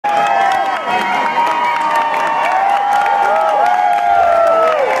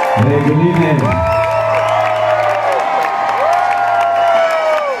everybody. Good evening.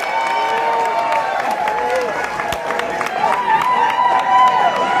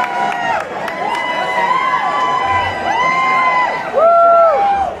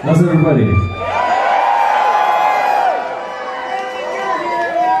 How's everybody?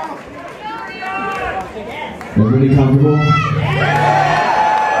 Everybody comfortable?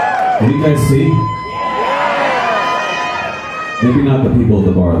 Can you guys see? Maybe not the people at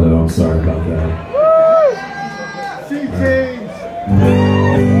the bar, though. I'm sorry about that.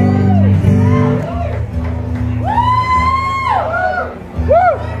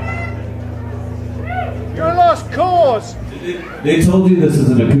 You're a lost cause. They told you this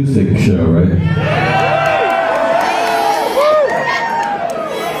is an acoustic show, right?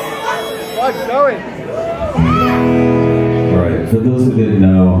 What's going? Alright, for those who didn't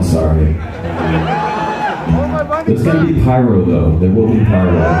know, I'm sorry. There's going to be pyro, though. There will be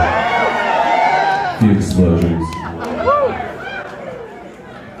pyro. A few explosions.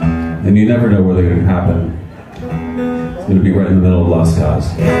 And you never know where they're going to happen. It's going to be right in the middle of Las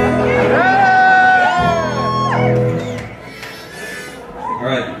Cas.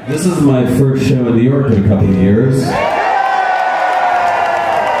 Alright, this is my first show in New York in a couple of years.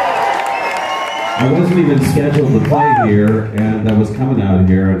 I wasn't even scheduled to play here, and I was coming out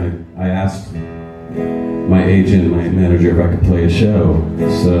here, and I asked my agent, my manager, if I could play a show.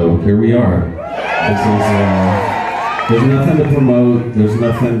 So here we are. There's nothing to promote, there's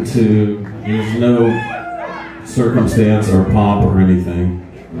no circumstance or pomp or anything.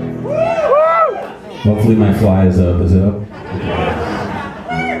 Hopefully my fly is up. Is it up?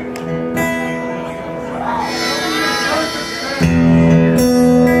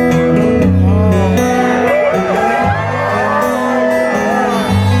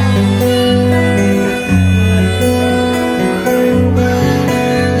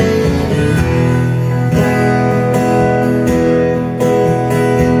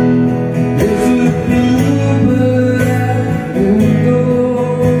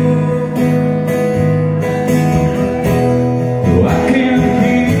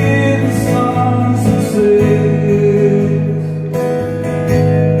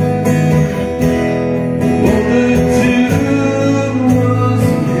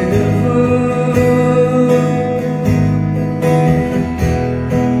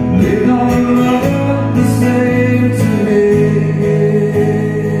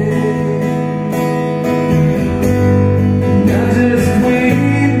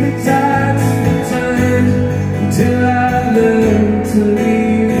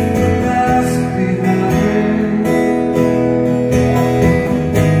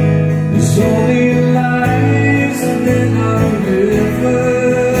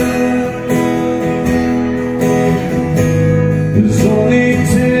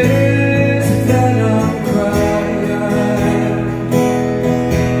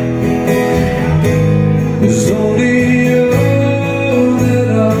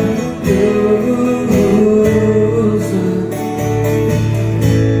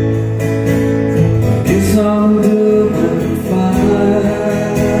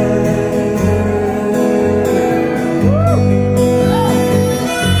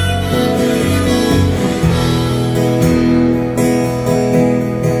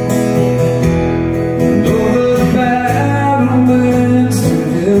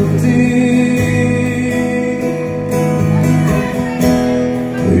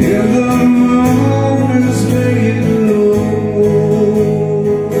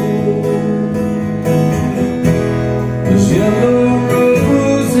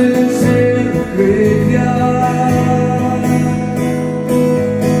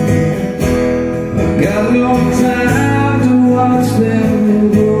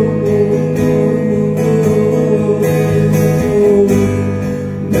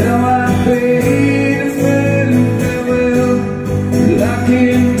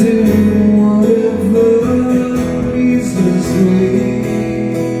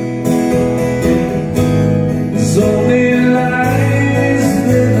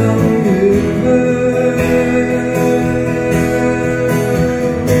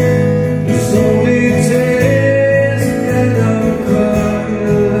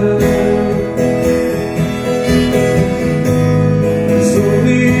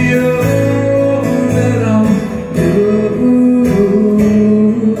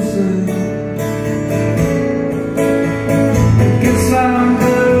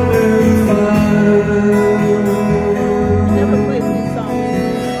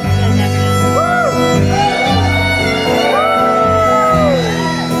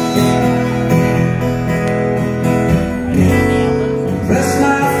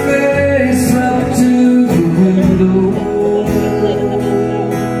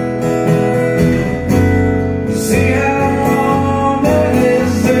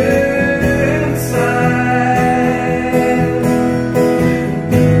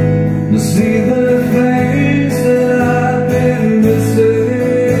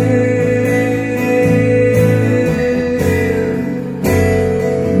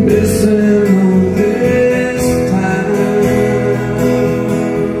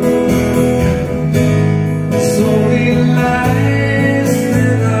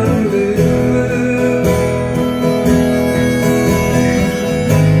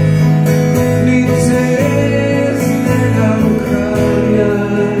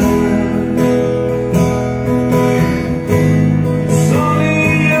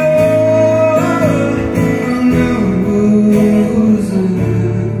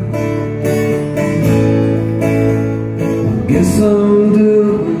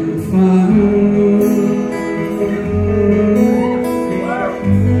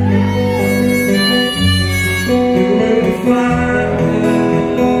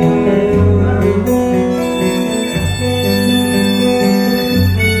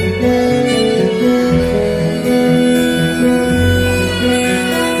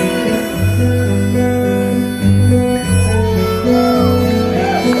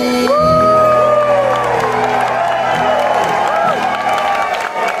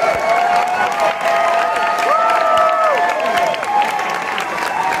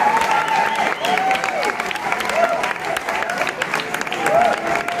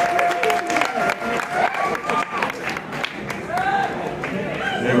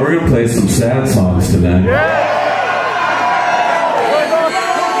 We're going to play some sad songs tonight.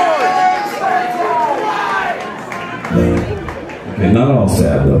 Okay, not all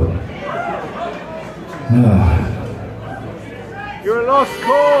sad though. You're a lost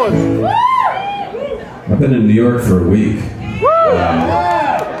cause. I've been in New York for a week. I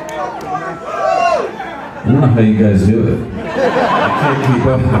don't know how you guys do it. I can't keep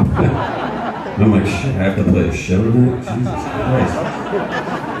up. I'm like, shit, I have to play a show tonight? Jesus Christ.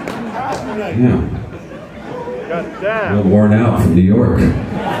 Yeah. God damn. A little worn out from New York.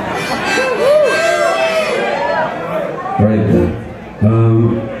 Right. I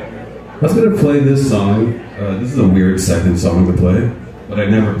was going to play this song. This is a weird second song to play, but I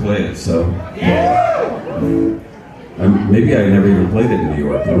never play it, so. Maybe I never even played it in New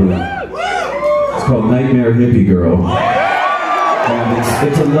York. I don't know. It's called Nitemare, Hippy Girl. And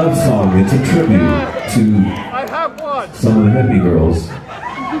it's a love song. It's a tribute to some of the hippie girls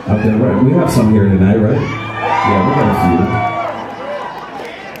out there. Right? We have some here tonight, right? Yeah, we got a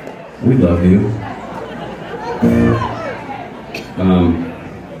few. We love you.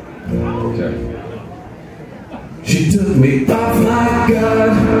 Okay. She took me off my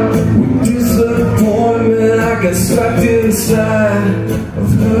God with disappointment. I got stuck inside of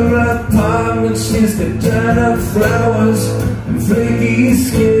her apartment. She's got dried up flowers and flaky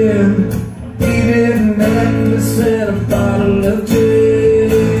skin, beaded necklace and a bottle of gin.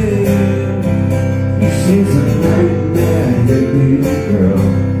 She's a nightmare, hippie girl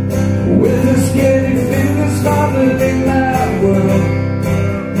with her skinny fingers modeling my world.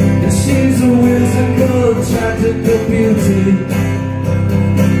 And she's a whimsical, tragical beauty.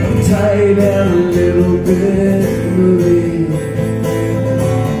 I'm tired and a little bit moody.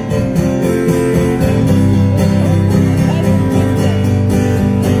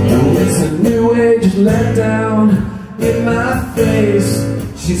 Let down in my face.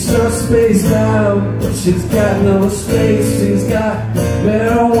 She's so spaced out, but she's got no space. She's got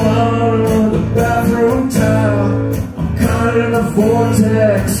marijuana on the bathroom towel. I'm caught in a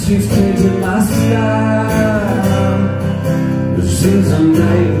vortex. She's changing my style. But she's a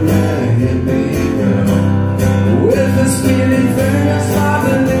nightmare hippie girl with a skinny fingers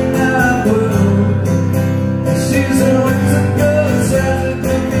mobbing in my world. She's a whimsical,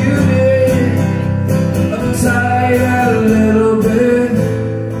 tragical beauty. Tired and a little bit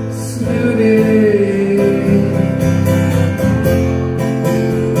snooty.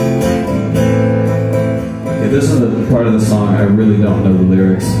 Okay, this is the part of the song I really don't know the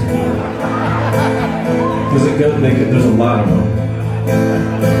lyrics. Because there's a lot of them.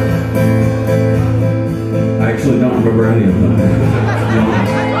 I actually don't remember any of them.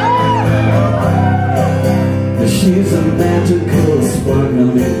 She's a magical,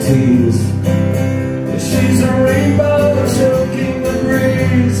 sparkling tease. She's a rainbow choking the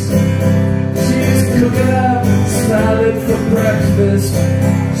breeze. She's cooking up salad for breakfast.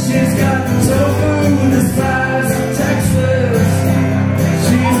 She's got tofu the size of Texas.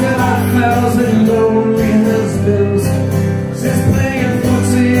 She's got 1,000 lonely husbands. She's playing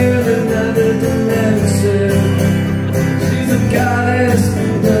footsie in another dimension. She's a goddess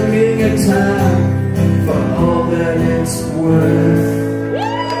looking at time for all that it's worth.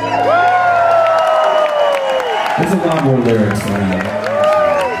 There's a lot more lyrics than that.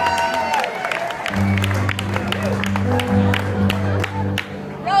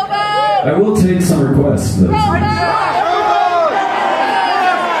 I will take some requests, though.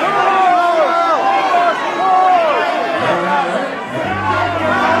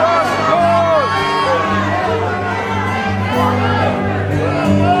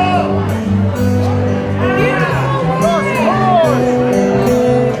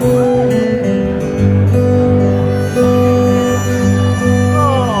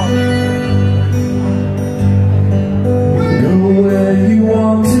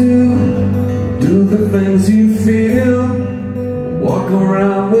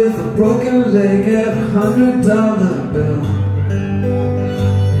 with a broken leg and a $100 bill.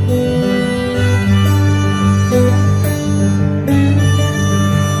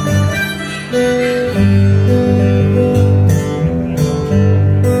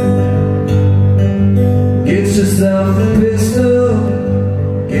 Get yourself a pistol,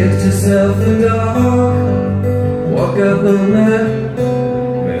 get yourself a dog, walk up the night.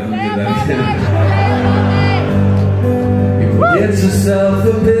 Wait, let me do that again. Get yourself a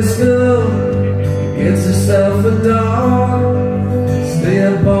pistol, get yourself a dog, stay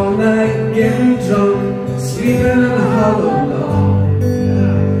up all night getting drunk, sleeping in a hollow log.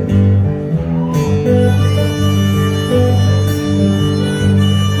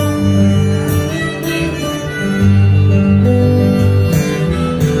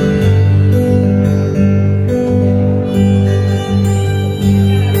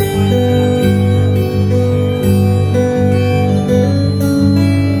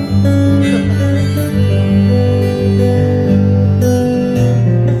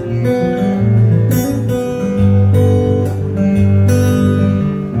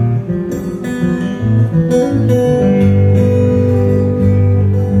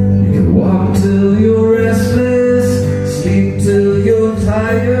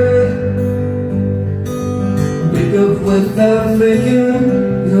 Without thinking,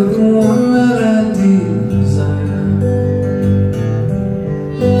 you're the one that I desire.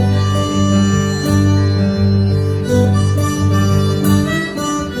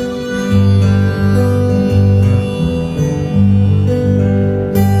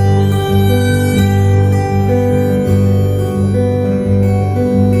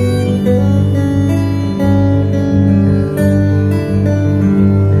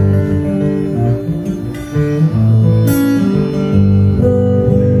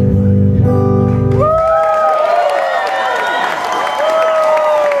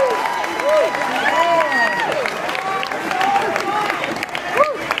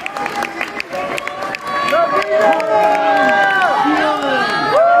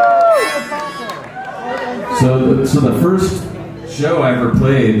 So the first show I ever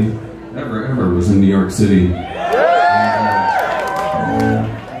played, ever, was in New York City.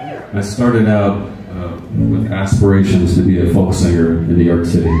 I started out with aspirations to be a folk singer in New York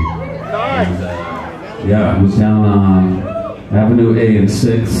City. And, yeah, it was down on Avenue A and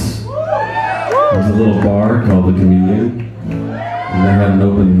 6. There was a little bar called The Communion. And they had an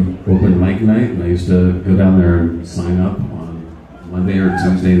open mic night, and I used to go down there and sign up on Monday or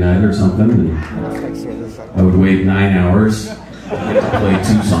Tuesday night or something. And I would wait 9 hours to get to play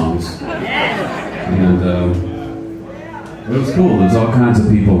 2 songs. And it was cool. There was all kinds of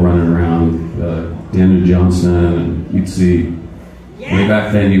people running around. Daniel Johnston, and you'd see, way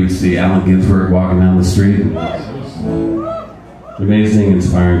back then, you would see Allen Ginsberg walking down the street. Amazing,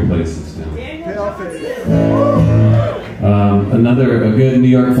 inspiring places down. A good New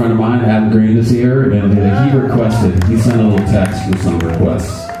York friend of mine, Adam Green, is here, and he sent a little text with some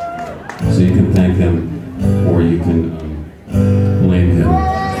requests. So you can thank him, or you can blame him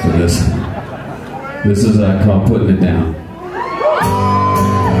for this. This is called Puttin' It Down.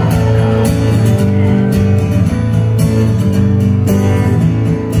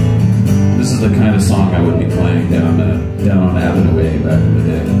 This is the kind of song I would be playing down on Avenue A back in the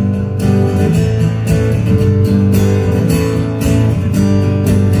day.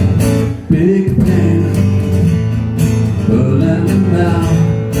 Big pain, pulling him out,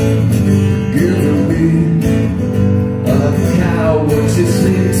 giving me a cow. What you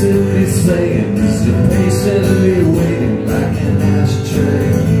seem to be saying is you're patiently waiting like an ashtray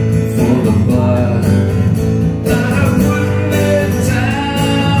for the blood. But I'm putting it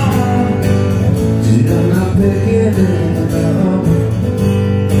down, you're not picking it up.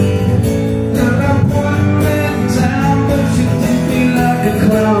 And I'm putting it down, but you think me like a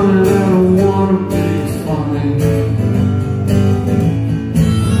clown, and I don't wanna be funny.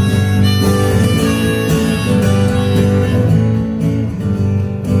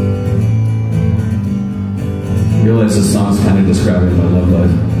 I realize this song's kind of describing my love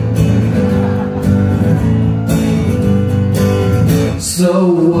life. So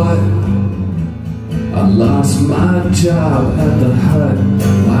what? I lost my job at the hut.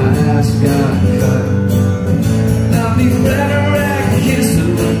 My ass got cut. I'll be better at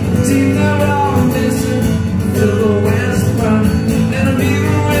kissing. Teeth are all missing. Feel the west front. And I'm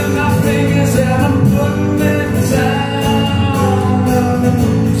even with my fingers and I'm putting it down.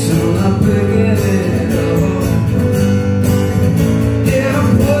 So I'm picking it up.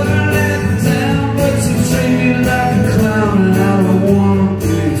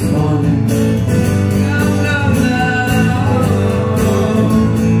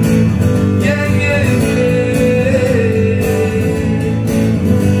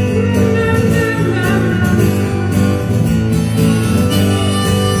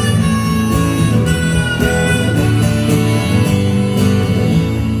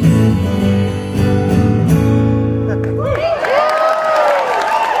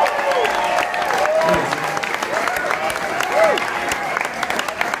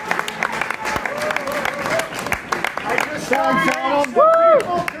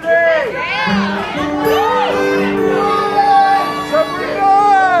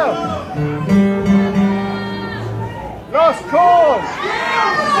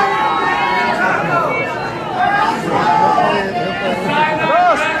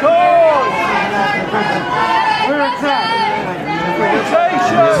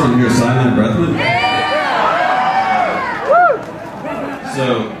 guys want to hear Cyanide Breathmint? So,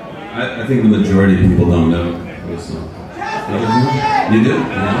 I think the majority of people don't know this song. You do? No?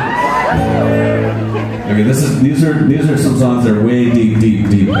 I mean, these are some songs that are way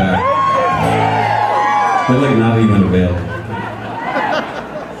deep back. They're like not even available.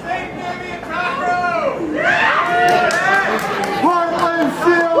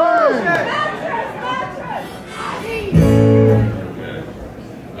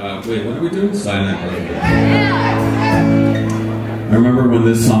 Wait, what are we doing? Cyanide Breathmint. I remember when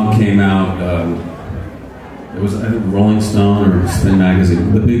this song came out, it was, I think, Rolling Stone or Spin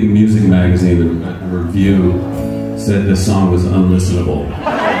Magazine, the big music magazine, a review said this song was unlistenable.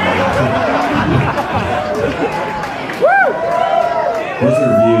 Those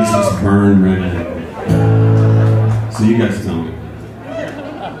reviews just burned right in. So you guys tell me.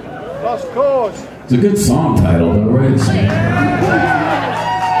 Lost cause. It's a good song title, though, right?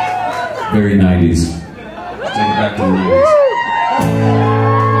 Very 90s. Take it back to the 90s.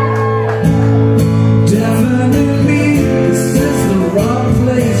 Definitely, this is the wrong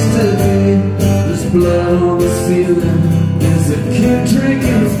place to be. There's blood on the ceiling. There's a kid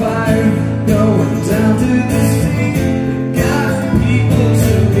drinking fire, going down to the sea. They got people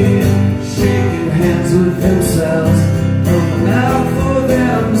to be shaking hands with themselves, going out for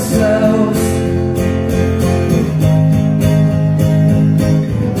themselves.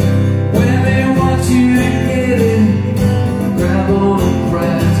 When they want you to get it, grab on a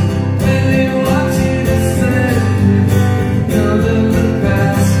press. When they want you to send it, you'll look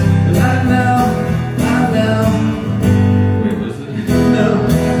past. And I know. Wait, what is it? No,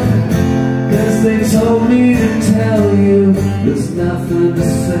 'cause they told me to tell you there's nothing to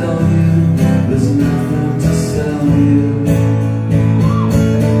sell you. There's nothing to sell you.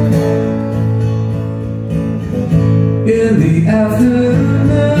 In the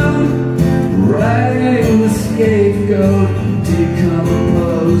afternoon, riding the scapegoat,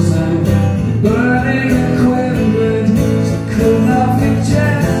 decomposing, burning equipment, so cut off your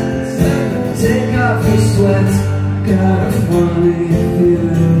chest, take off your sweats. Got a funny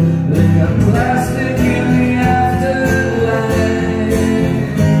feeling they got plastic in the afterlife.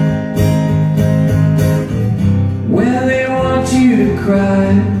 When they want you to cry,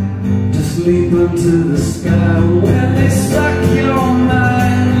 just leap into the sky. When they suck your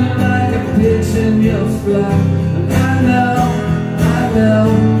mind like a pigeon, you'll fly. And I know,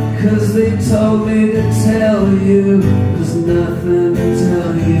 'cause they told me to tell you there's nothing to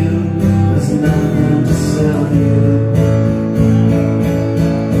tell you. There's nothing to sell you.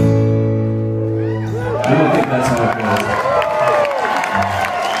 I don't think that's how it goes.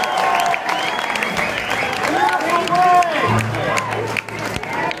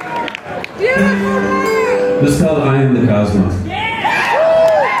 This is called I Am the Cosmos.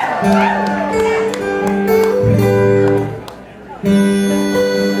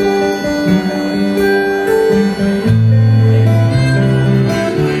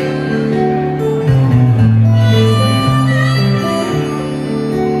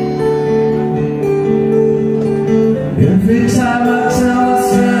 Every time I tell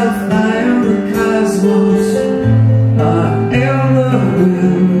myself I am the cosmos, I am the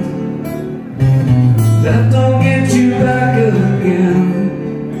wind, that don't get you back again.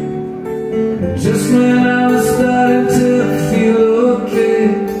 Just when I was starting to feel okay,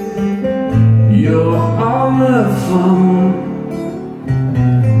 you're on the phone.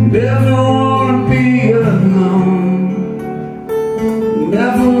 Never wanna be alone.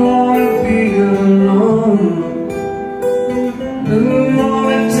 Never wanna be alone. Didn't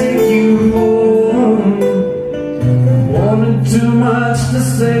wanna take you home. Wanted too much to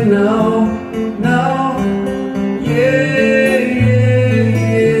say no.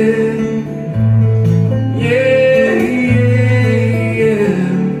 Yeah.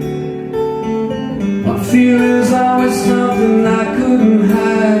 My feelings always something I couldn't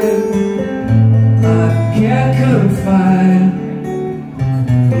hide. I can't confide.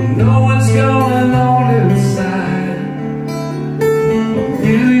 Know what's going on inside.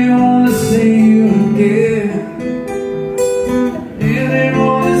 Really wanna see you again. Really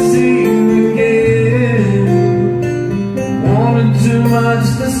wanna see you again.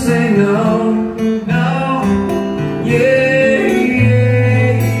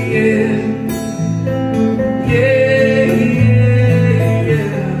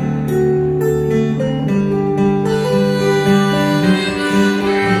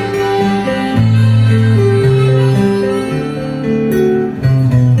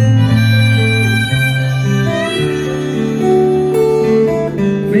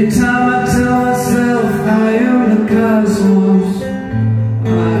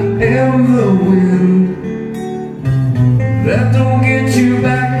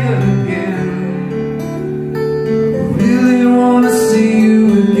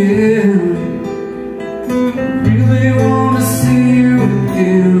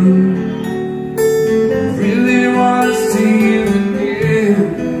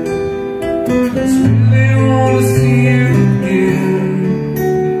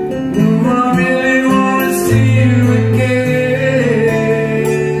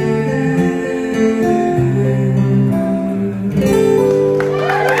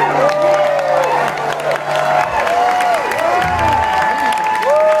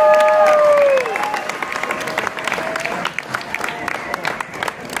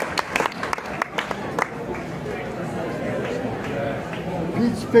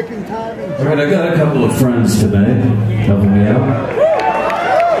 picking time. All right, I got a couple of friends tonight helping me out.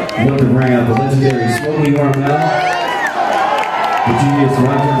 I'm going to bring out the legendary Smokey Hormel, the genius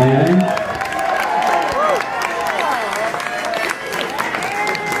Roger Manning.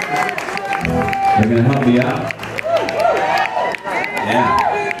 They're going to help me out. Yeah.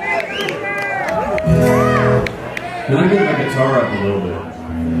 Can I get my guitar up a little bit?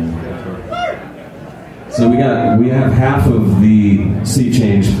 So we have half of the Sea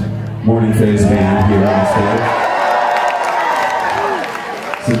Change Morning Phase band here on stage.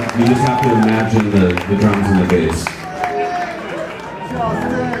 So you just have to imagine the drums and the bass.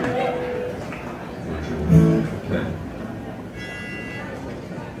 Okay.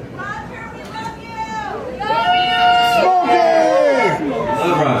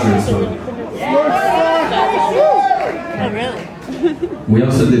 Love Roger and Smokey. Oh, really? We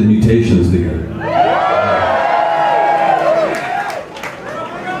also did Mutations together.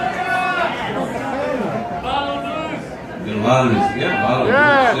 Did a lot of this, yeah, a lot of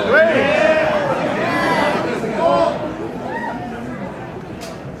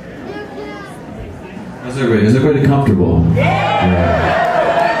How's everybody? Is everybody comfortable?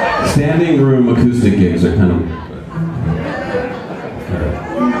 Yeah. Standing room acoustic gigs are kind of.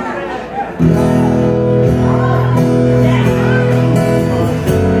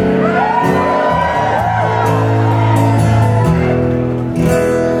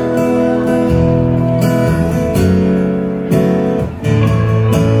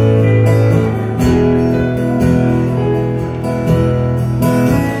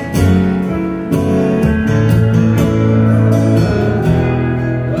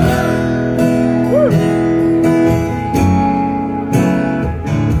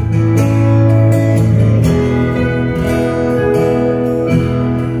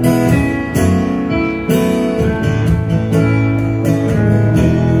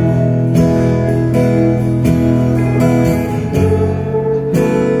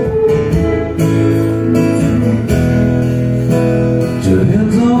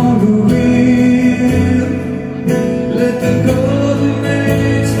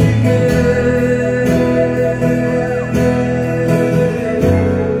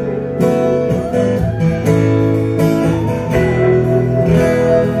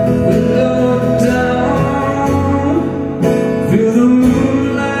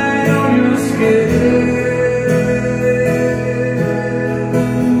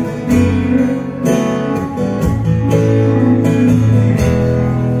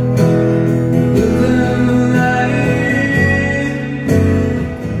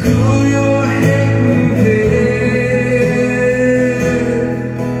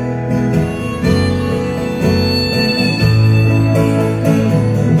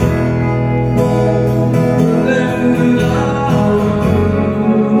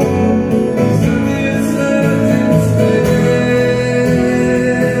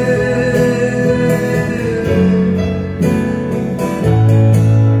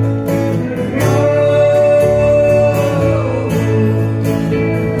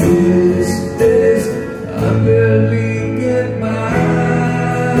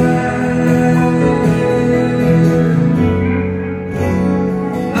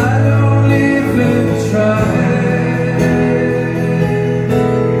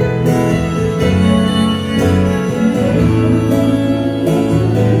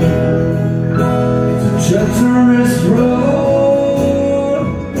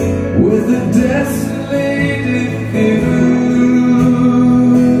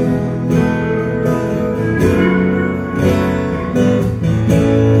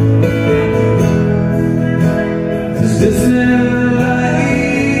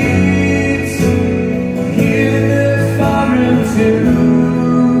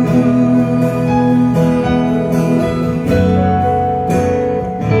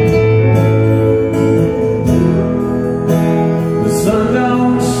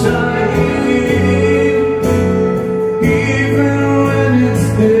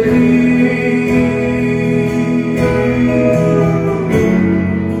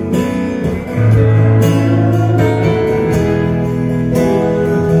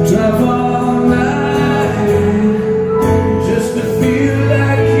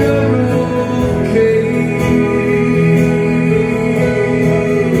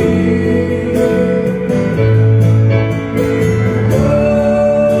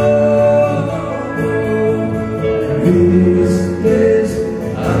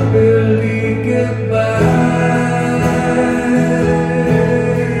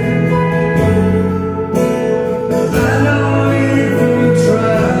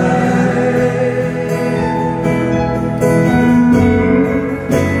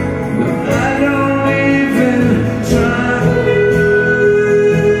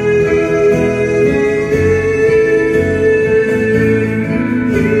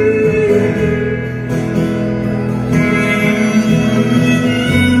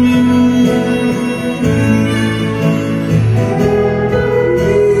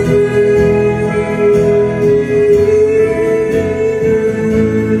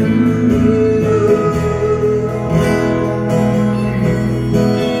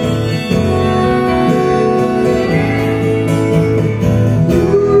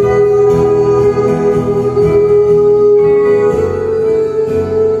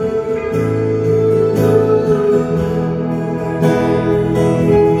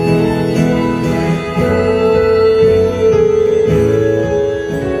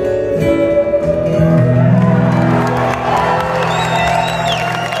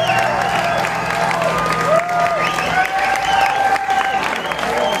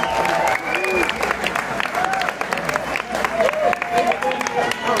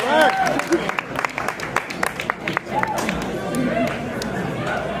 Thank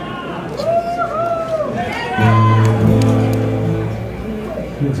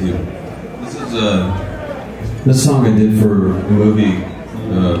you. This song I did for a movie.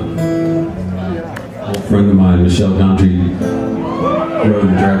 Old friend of mine, Michelle Gondry, wrote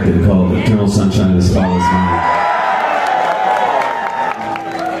and directed, called Eternal Sunshine of the Spotless Mind.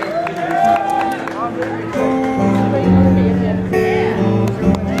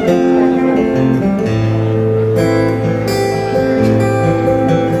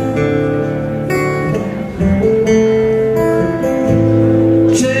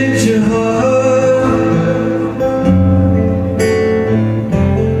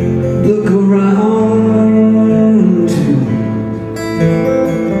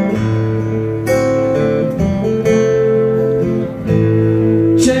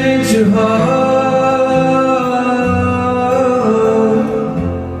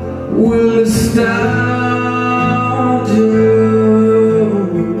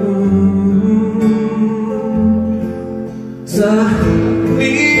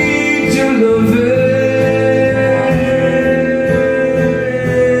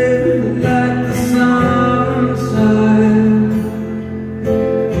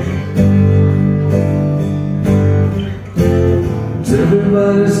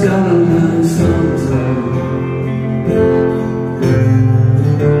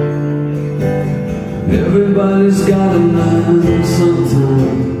 Everybody's gotta learn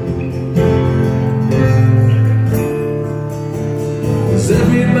sometime. 'Cause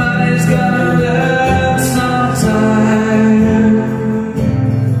everybody's gotta learn sometime.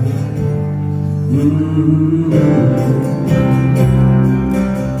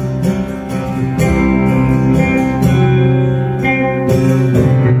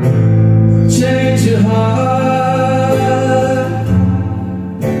 Change your heart.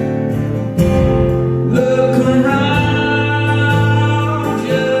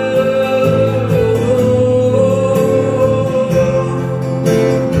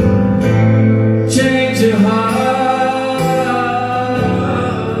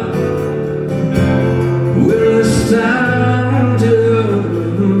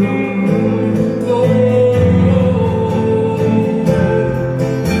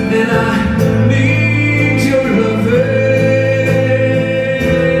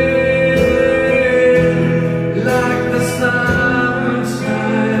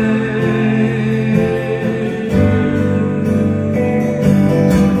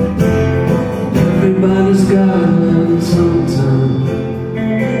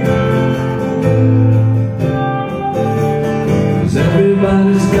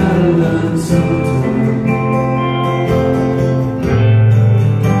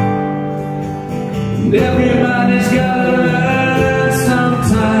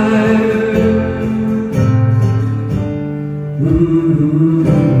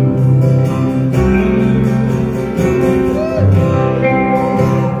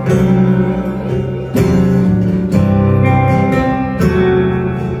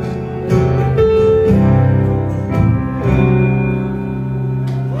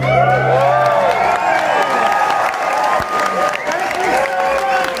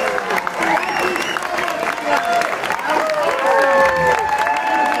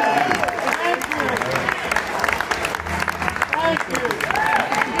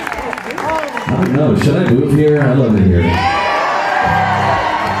 Should I move here? I love it here.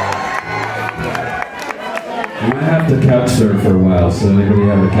 I might have to couch surf for a while, so anybody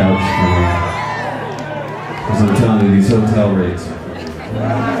have a couch for me? Because I'm telling you, these hotel rates are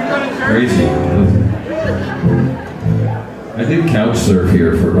crazy. I did couch surf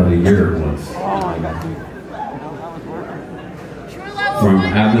here for about a year once. From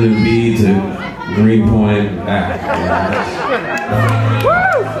Avenue B to Greenpoint back.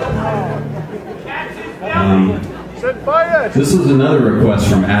 This was another request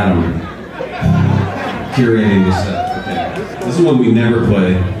from Adam, curating the set. Okay. This is one we never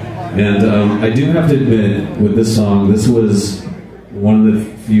play, and I do have to admit, with this song, this was one of the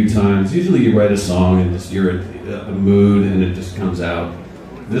few times. Usually, you write a song and just you're in a mood, and it just comes out.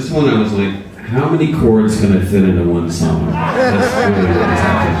 This one, I was like, how many chords can I fit into one song? That's really what was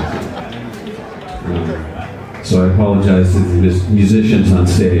happening. So I apologize to the musicians on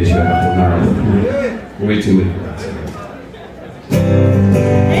stage who have to learn. Way too many.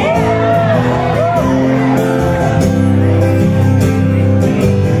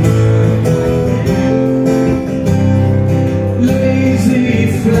 Lazy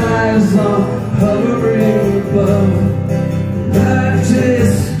flies are hovering above.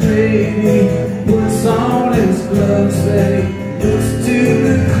 Majesty puts on his gloves, they looks to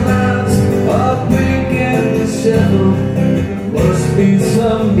the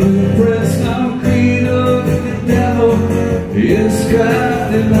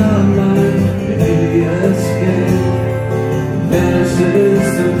trapped in my mind, a hideous game. Vanishes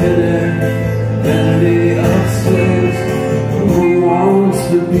the pity, vanity upstairs. Who wants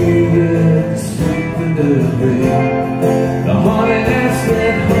to be there to sweep the debris? The haunted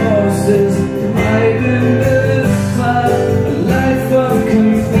dead horses hide in this side, a life of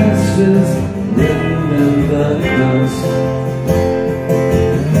confessions written in the dust.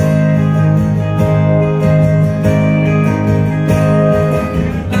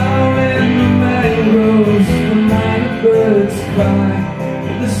 Cry.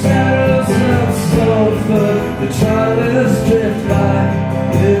 The shadows of sulfur, the trawlers drift by,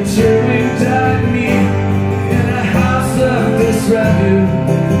 the chewing dark meat in a house of disrepute.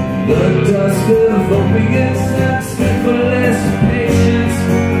 The dusk of opiates and syphilis patience,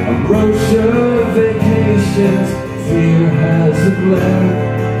 a brochure of vacations. Fear has a glare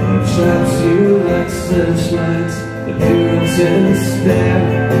that traps you like searchlights. The Puritans stare,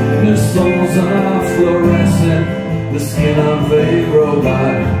 their souls are fluorescent. The skin of a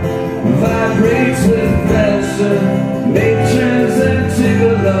robot vibrates with pleasure. Matrons and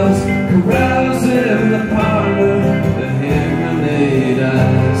gigolos carouse in the parlor. The hand grenade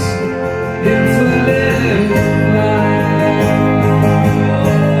eyes into living light.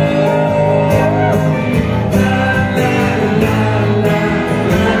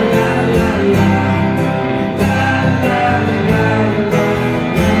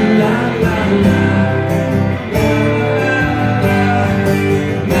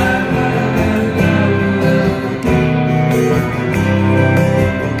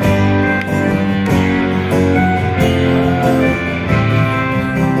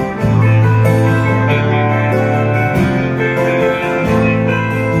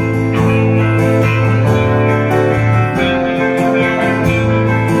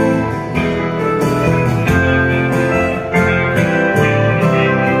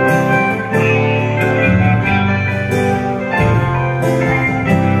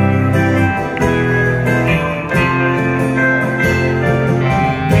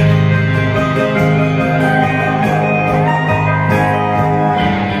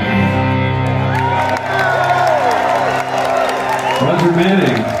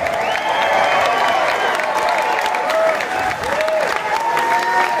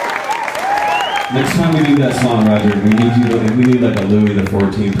 Next time we do that song, Roger, we need like a Louis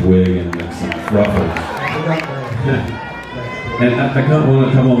XIV wig and like some ruffles. And I want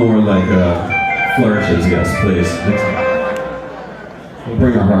a couple more like flourishes, yes, please. Next time. We'll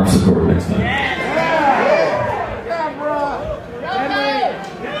bring our harpsichord next time.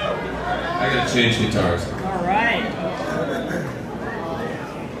 I gotta change guitars. All right.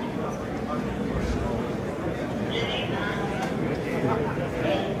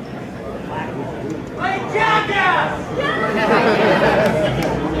 Jackass!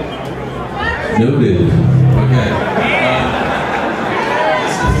 Noted. Okay.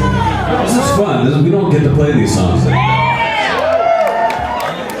 This is fun. We don't get to play these songs anymore.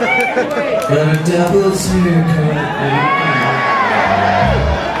 Got a devil's haircut.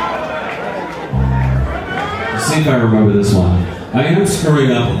 Let's see if I remember this one. I am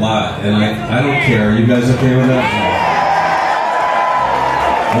screwing up a lot, and I don't care. Are you guys okay with that?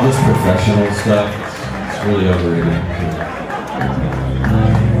 All this professional stuff, it's really overrated.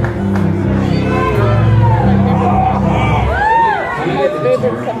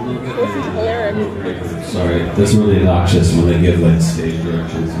 Sorry, that's really obnoxious when they give like stage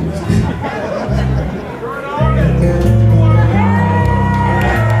directions.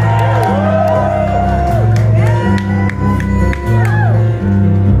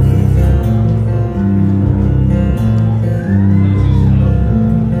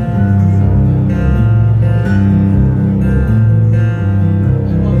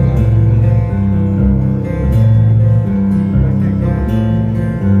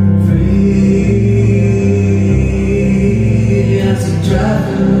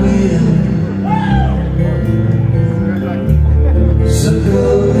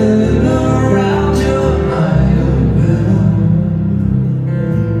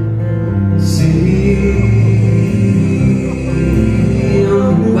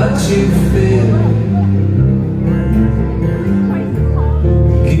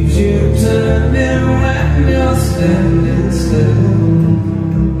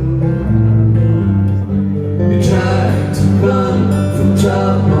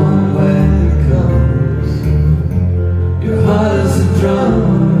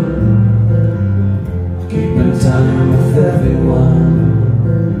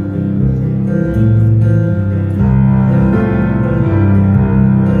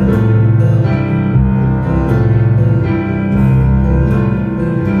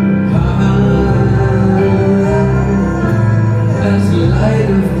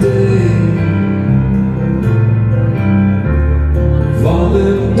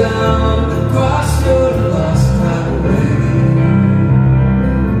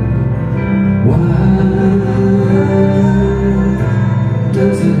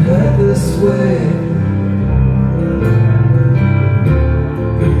 this way.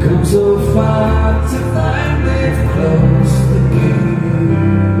 We've come so far to find they've closed the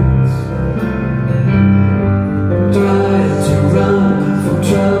gates. Trying to run from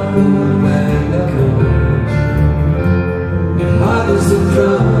trouble when it comes. Hard as a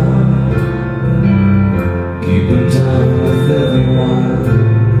drum, keeping time with everyone.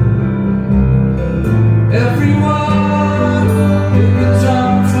 Everyone in the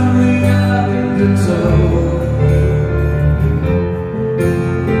jump from the island to toe.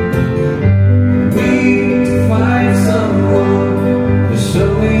 Need to find someone to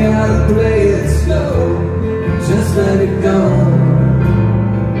show me how to play it slow. Just let it go.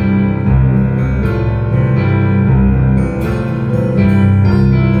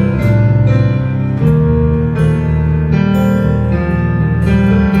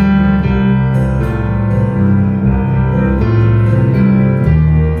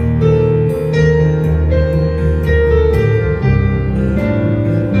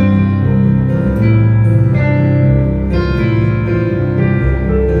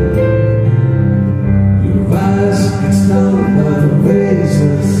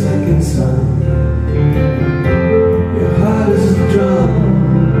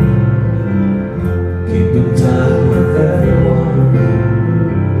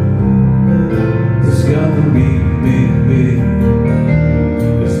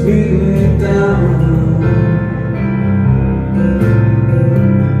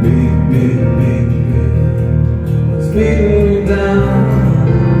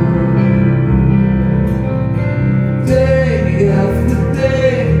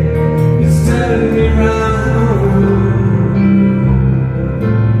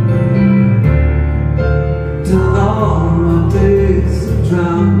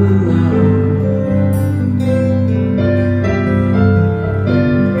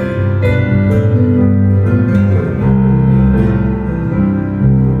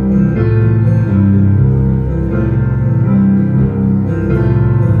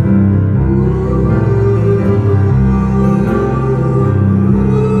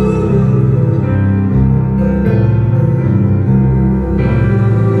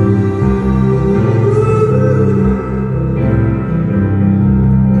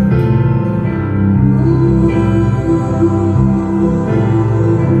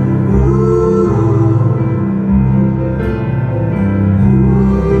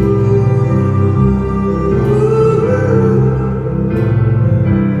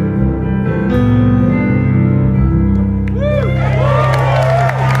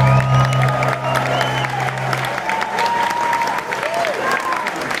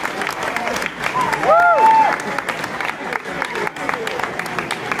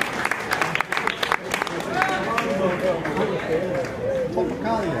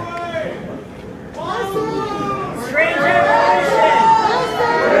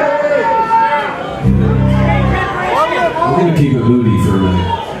 Keep it moody for a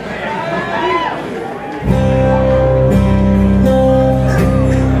minute.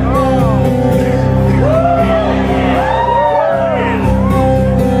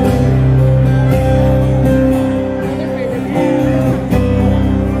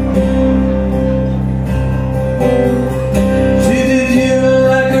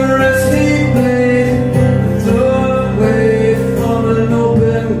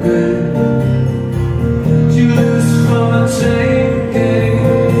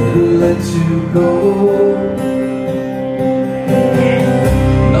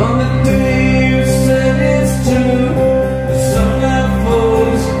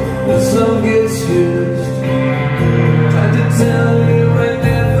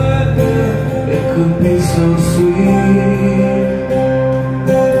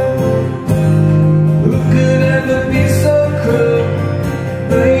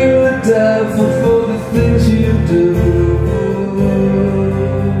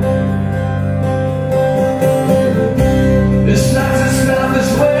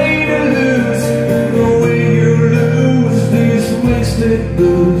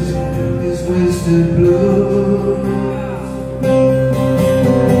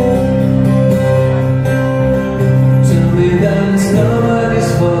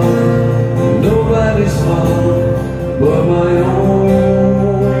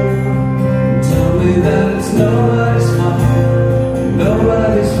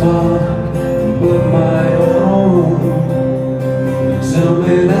 Tell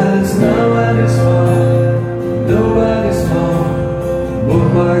me that it's nobody's fault, nobody's fault but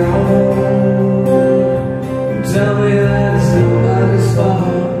my own.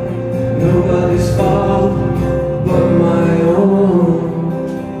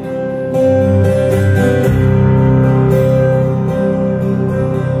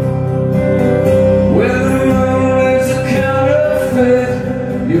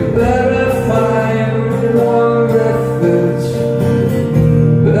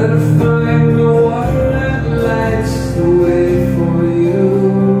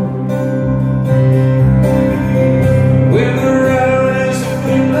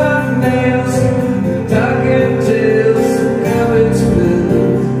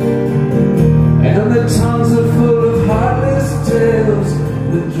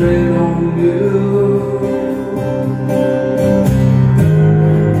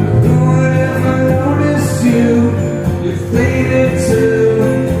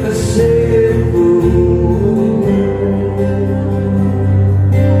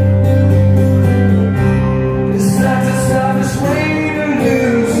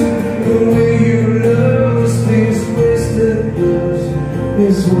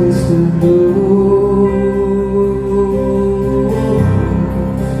 is wasted blue.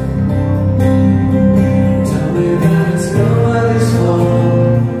 Tell me that it's nobody's fault,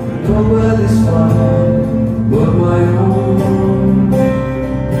 nobody's fault but my own.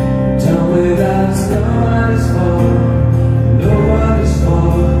 Tell me that it's nobody's fault, nobody's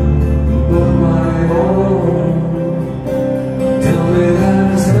fault but my own. Tell me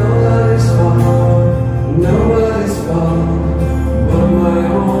that it's nobody's fault, nobody's fault but my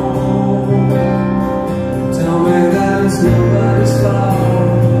own. Tell me that it's nobody's fault,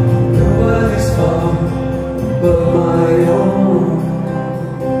 nobody's fault but my own.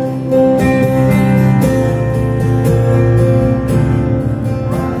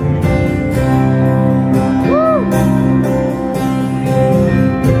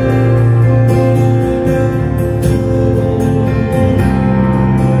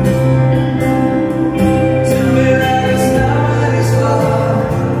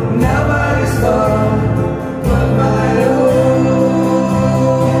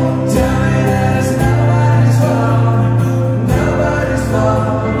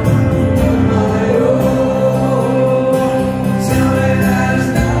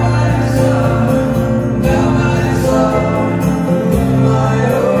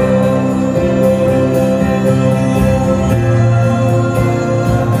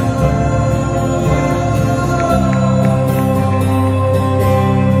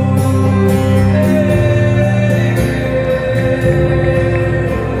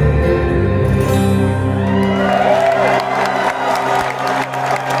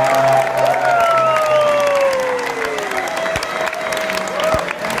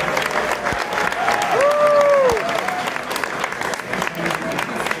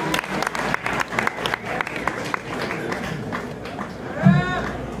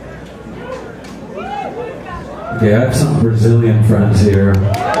 Okay, I have some Brazilian friends here.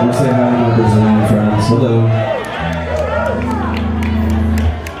 Let me say hi to my Brazilian friends. Hello.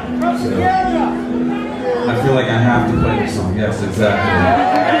 I feel like I have to play this song. Yes, exactly.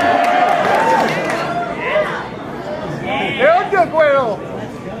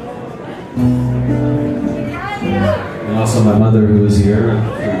 And also my mother, who is here,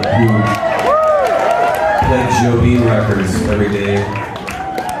 who played Jobim records every day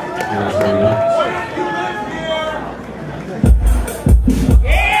when I was growing up.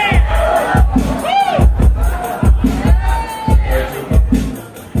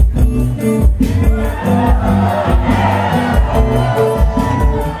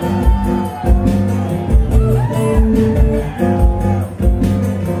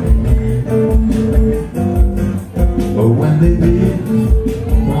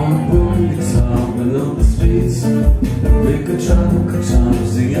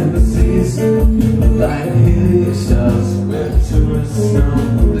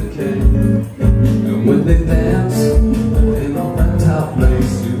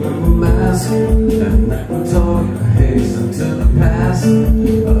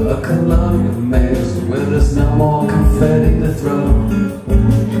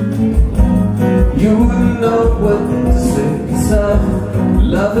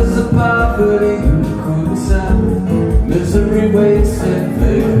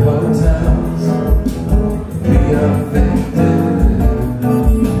 Be affected.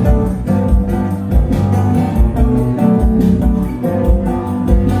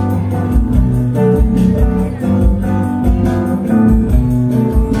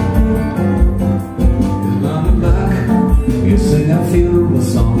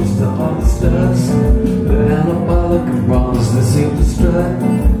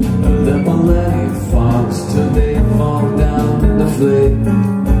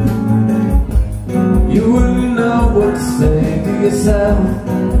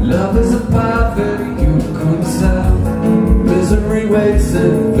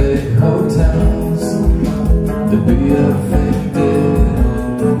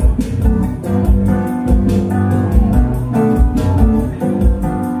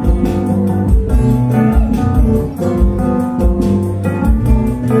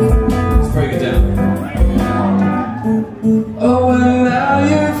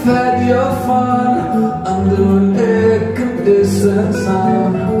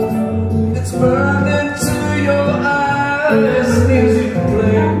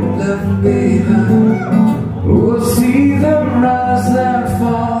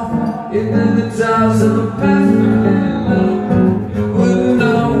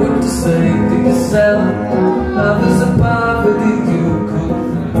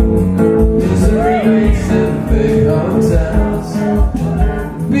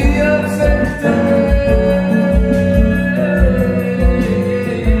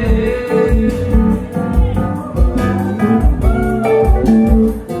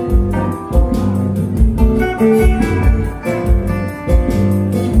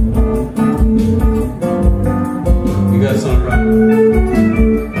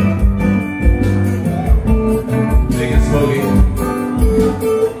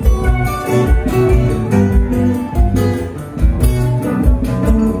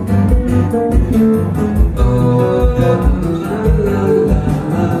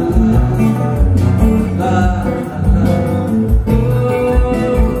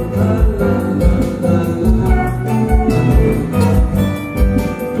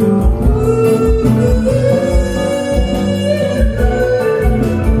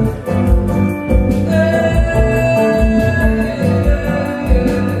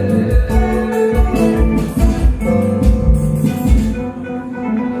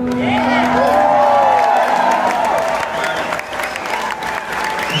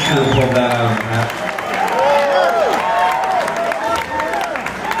 Just kind of pulled that out of the hat.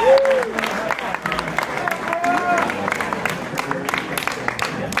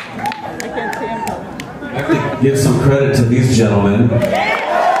 I could give some credit to these gentlemen.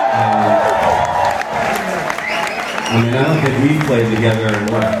 I mean, I don't think we played together in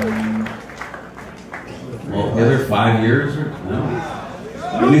what? Well, together 5 years or no?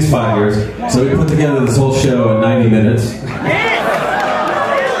 At least 5 years. So we put together this whole show in 90 minutes.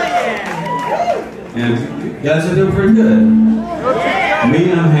 And you guys are doing pretty good.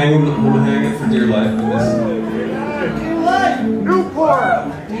 Me, I'm hanging for dear life.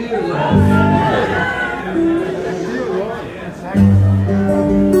 Newport! Dear life.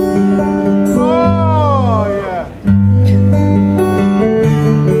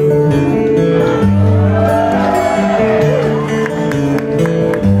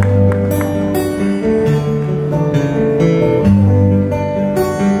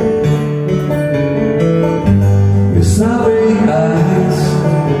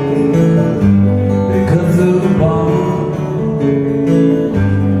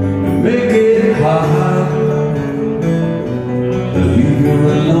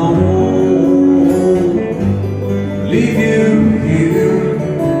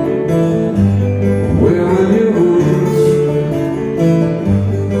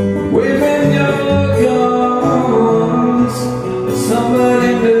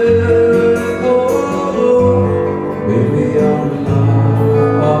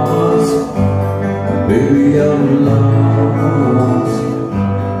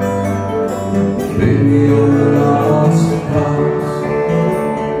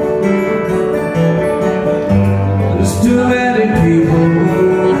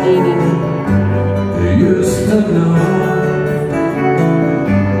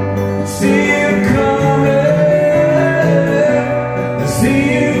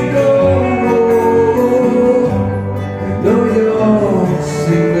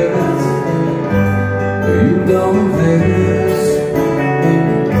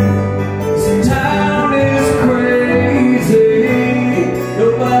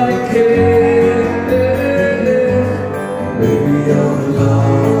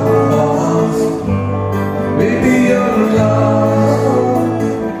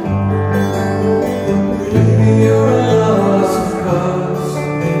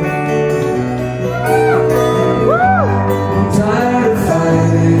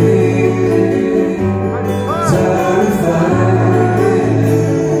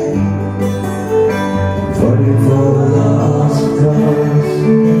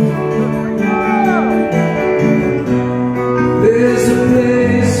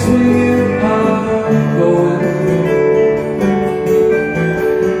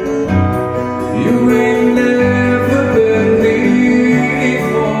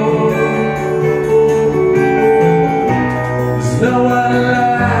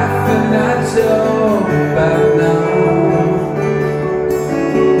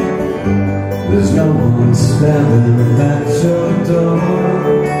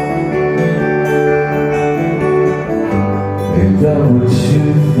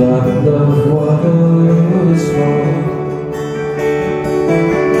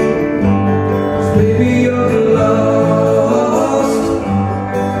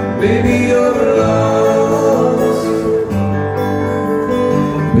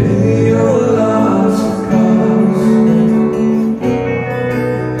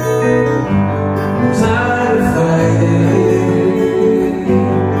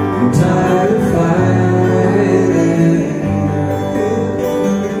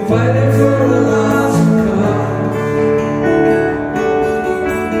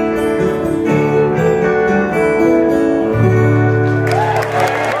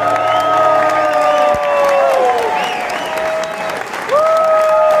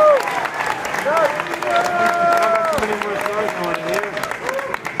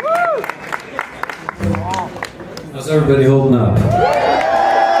 How's everybody holding up?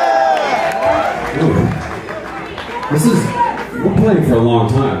 Ooh. We're playing for a long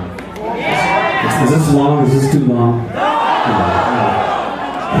time. Is this long? Is this too long?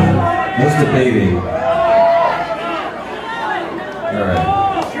 I was debating.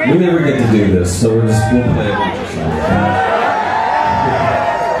 Alright. We never get to do this, so we'll play a bunch of songs.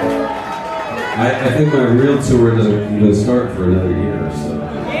 I think my real tour doesn't even start for another year, so.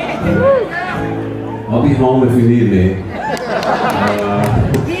 I'll be home if you need me.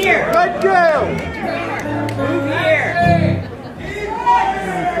 Here! Good girl! Move here!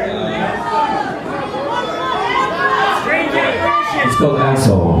 Strange Generation! It's called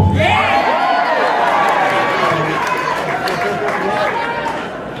Asshole. Yeah!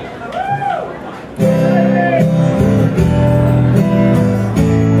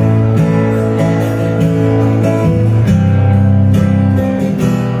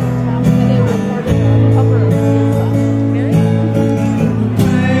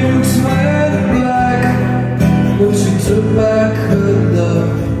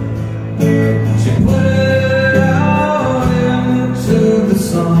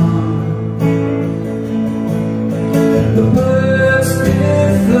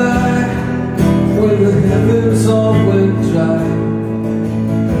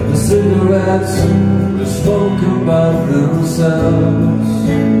 cigarettes to smoke about themselves.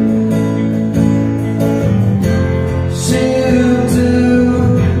 She'll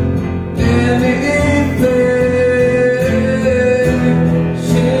do anything.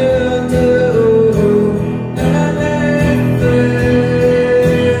 She'll do anything.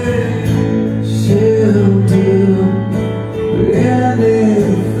 She'll do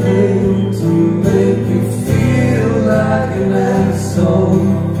anything to make you feel like an asshole.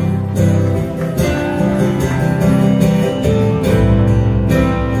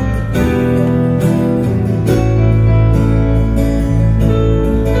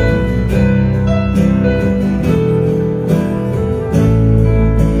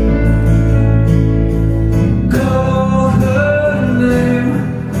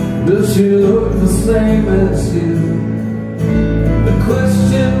 She looked the same as you. The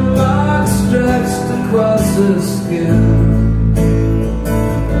question mark stretched across her skin.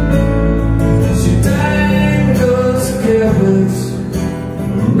 She dangles careless,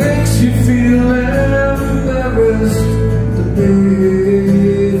 makes you feel embarrassed to be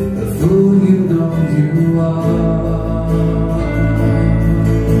the fool you know you are.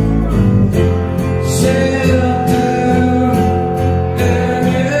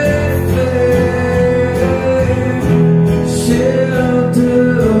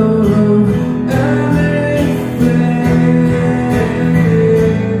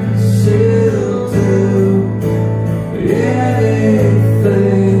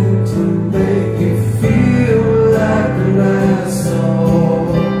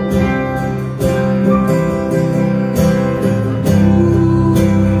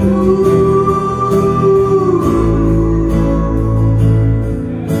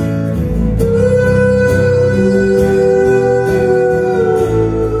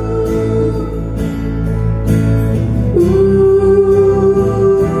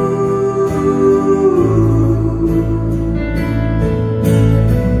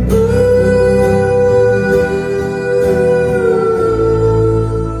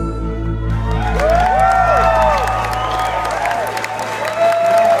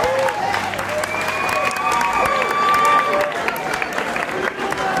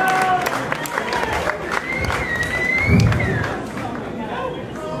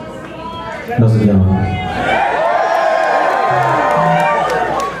 How's it going?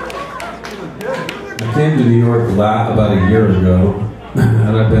 I came to New York about a year ago,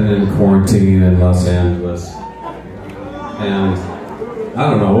 and I've been in quarantine in Los Angeles. And I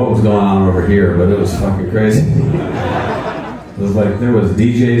don't know what was going on over here, but it was fucking crazy. It was like there was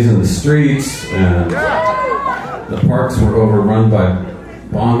DJs in the streets, and the parks were overrun by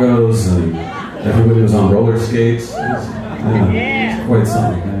bongos, and everybody was on roller skates. It was quite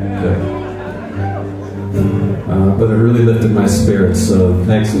something. But it really lifted my spirits, so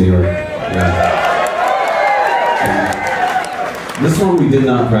thanks, New York. Yeah. This one we did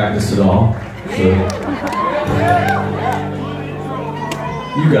not practice at all, so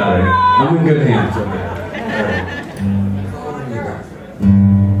you got it. I'm in good hands. Okay.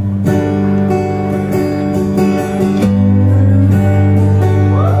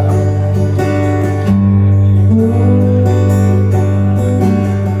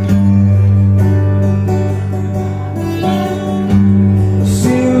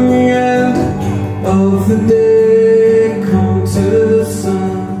 The day comes to the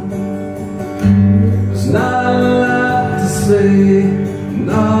sun. There's not a lot to say,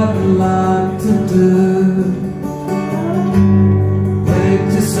 not a lot to do. Make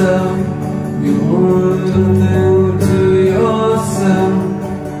yourself, you want nothing to yourself.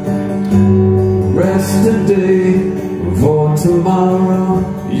 Rest a day for tomorrow.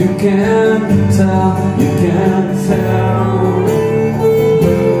 You can't tell, you can't tell.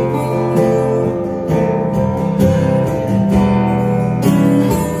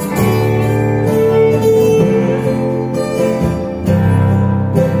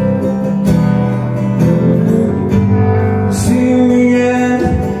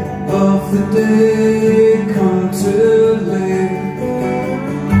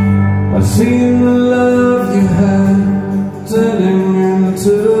 I've seen the love you had turning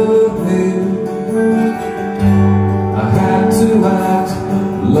into hate. I had to act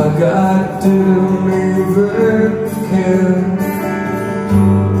like I didn't even care,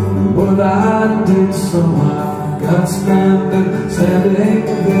 but I did, so I got standing there,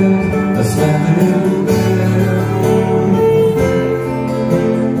 standing there.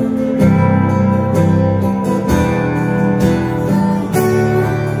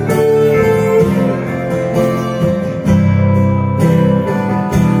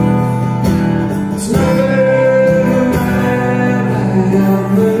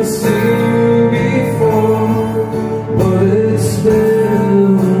 Seen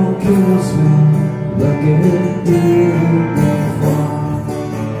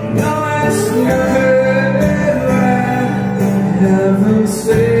haven't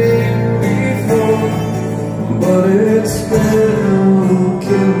seen before, but it still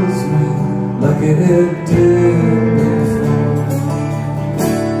kills me like it did before.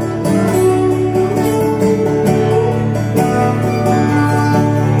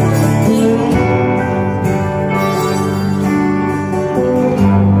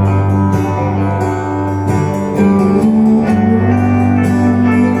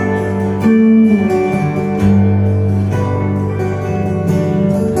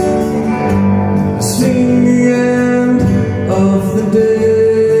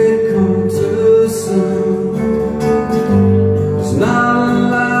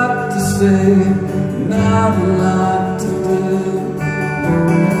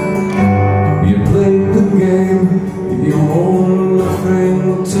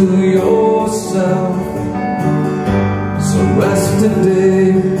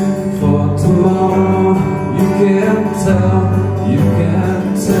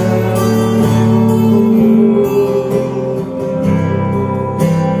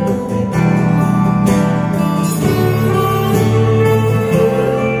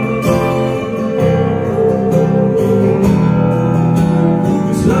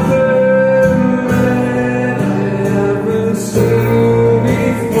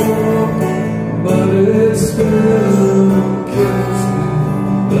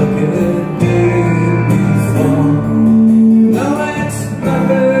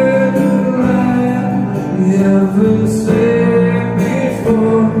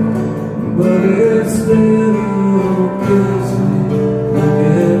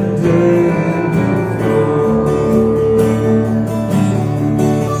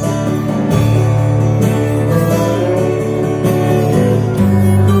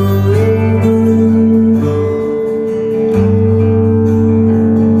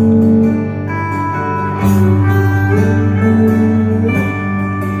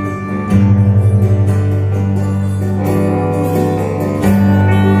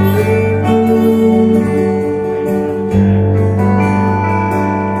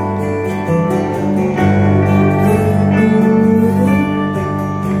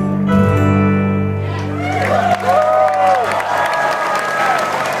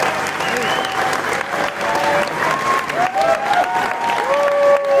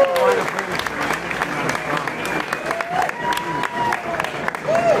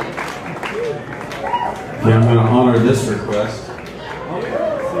 Yeah, I'm going to honor this request.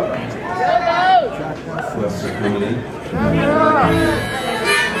 Requests are coming in.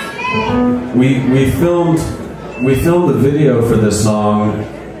 We filmed the video for this song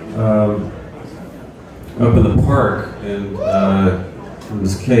up in the park in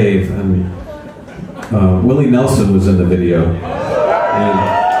this cave, and Willie Nelson was in the video.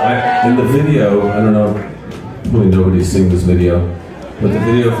 And in the video, I don't know, probably nobody's seen this video, but the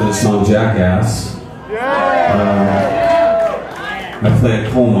video for the song Jackass. I play a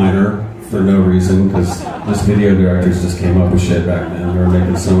coal miner for no reason, because this video directors just came up with shit back then. They were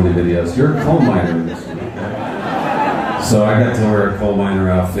making so many videos. You're a coal miner in this one, okay? So I got to wear a coal miner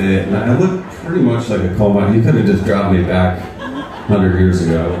outfit, and I look pretty much like a coal miner. You could have just dropped me back 100 years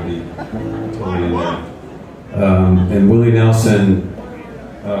ago. I would be totally in there. And Willie Nelson,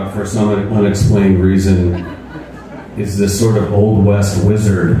 for some unexplained reason, is this sort of Old West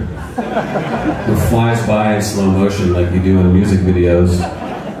wizard who flies by in slow motion like you do in music videos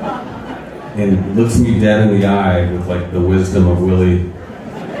and looks me dead in the eye with like the wisdom of Willie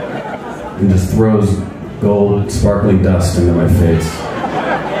and just throws gold sparkling dust into my face.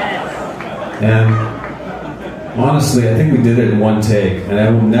 And honestly, I think we did it in one take, and I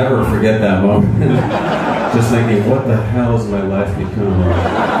will never forget that moment. Just thinking, what the hell has my life become?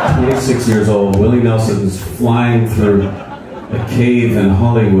 26 years old, Willie Nelson is flying through a cave in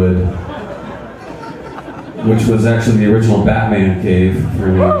Hollywood, which was actually the original Batman cave for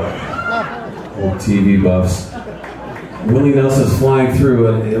any old TV buffs. Willie Nelson's flying through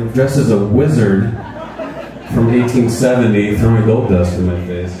dressed as a wizard from 1870, throwing gold dust in my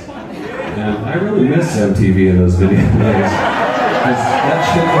face. And I really miss MTV in those video days, because that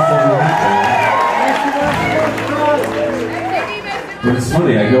shit just doesn't happen. But it's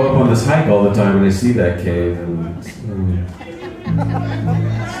funny, I go up on this hike all the time and I see that cave, and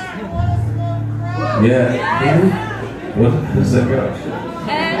yeah, what does that go?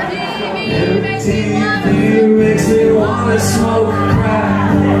 MTV makes me wanna smoke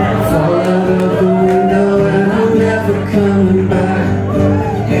crack, fall out of the window and I'm never coming back.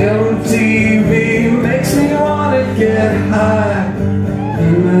 MTV makes me wanna get high.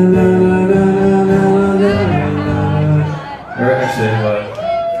 Or actually,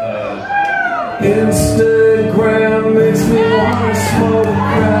 Instagram makes me wanna smoke.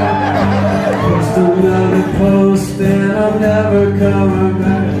 Just another post and I'm never coming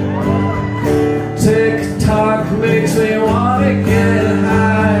back. TikTok makes me wanna get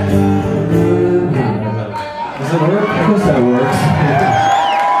high. Does it work? Of course that works.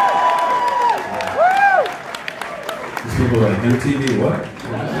 These people are like, MTV what?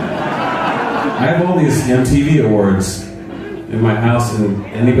 I have all these MTV awards in my house, and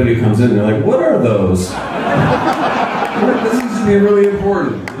anybody who comes in, they're like, what are those? This is to be really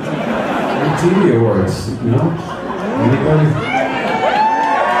important. MTV awards, you know? Anybody?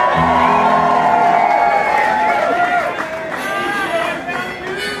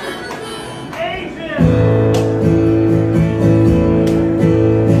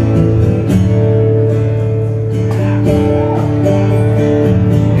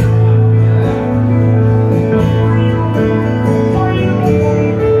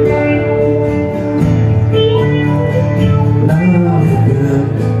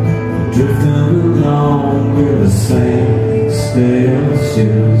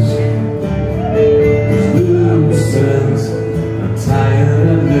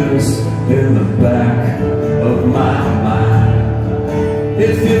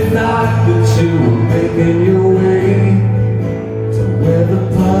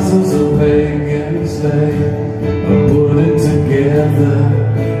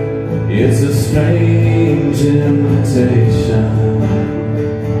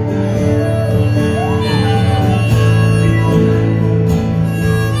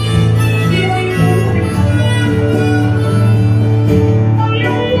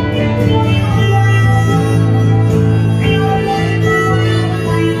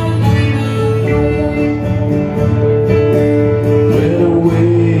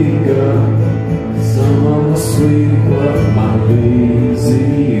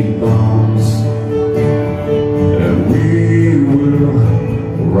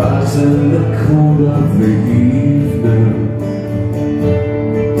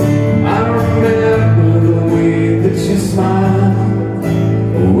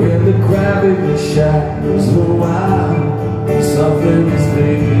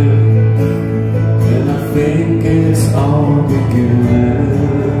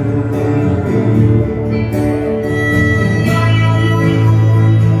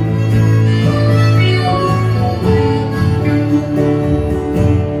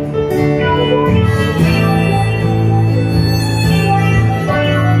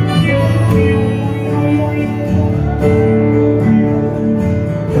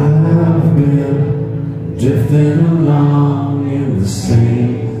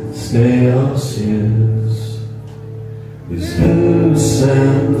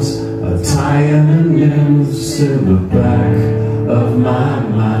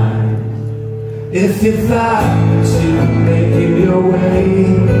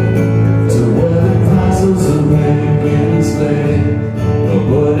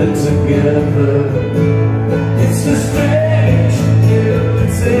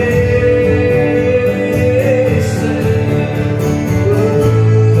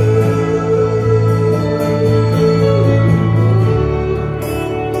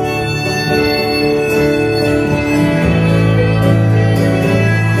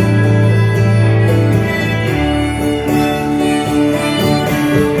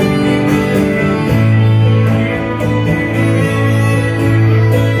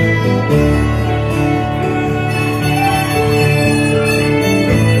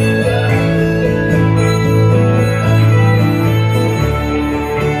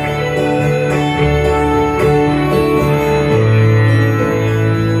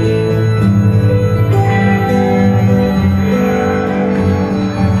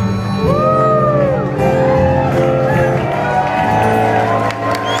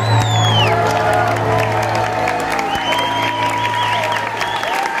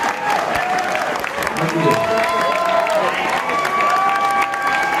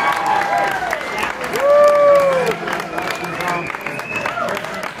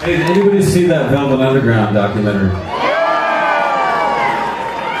 Hey, did anybody see that Velvet Underground documentary?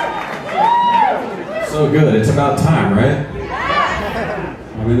 So good. It's about time, right?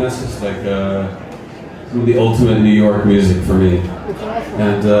 I mean, that's just like some of the ultimate New York music for me.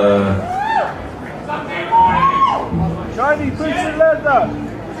 And Charlie, push your legs up.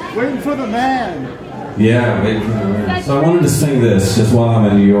 Waiting for the man. yeah, waiting for the man. So I wanted to sing this just while I'm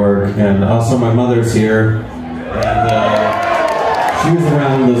in New York, and also my mother's here, and she was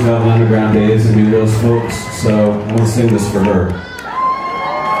around those Velvet Underground days and knew those folks, so I want to sing this for her.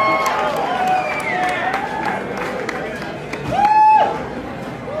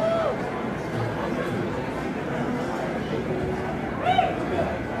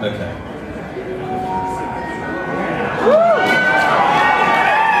 Okay.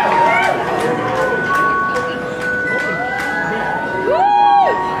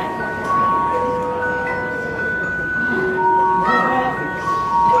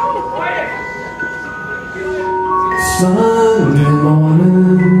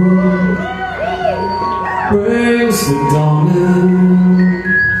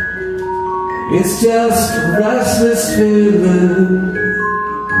 It's just a restless feeling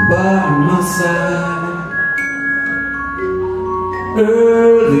by my side.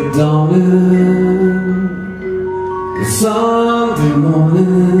 Early dawning, the Sunday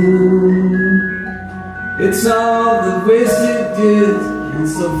morning. It's all the wasted years and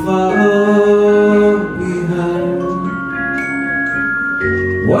so far behind.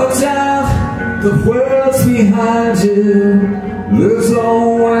 Watch out, the world's behind you. There's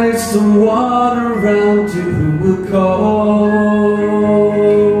always someone around you who will call.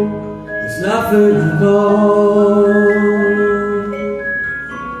 There's nothing at all.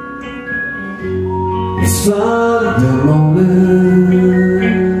 It's Sunday morning,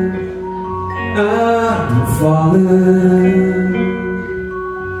 I'm falling.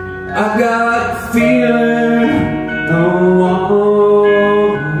 I got a feeling, don't wanna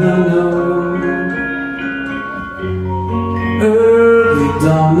know. Early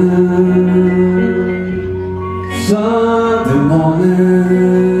dawning, Sunday morning.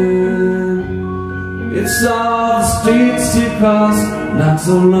 It's all the streets you crossed not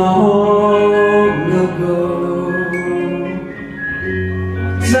so long ago.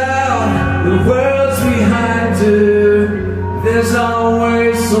 Now the world's behind you. There's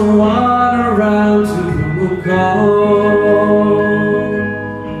always someone around you who will call.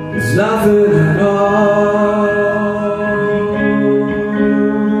 There's nothing at all.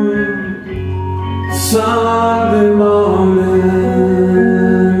 Sunday morning,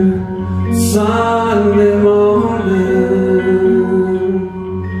 Sunday morning,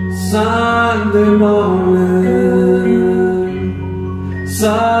 Sunday morning,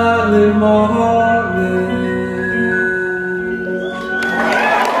 Sunday morning.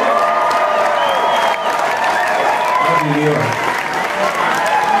 New York.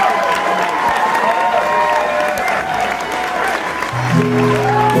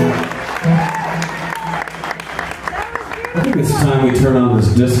 I think it's time we turn on this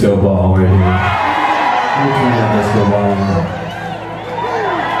disco ball right here. Let me turn that disco ball on.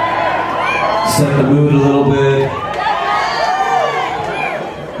 Set the mood a little bit.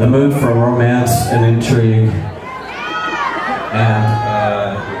 The mood for romance and intrigue. And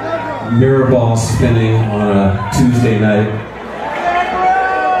mirror ball spinning on a Tuesday night.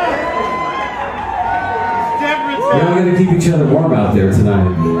 We're all going to keep each other warm out there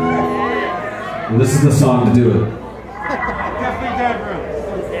tonight. And this is the song to do it. Debra.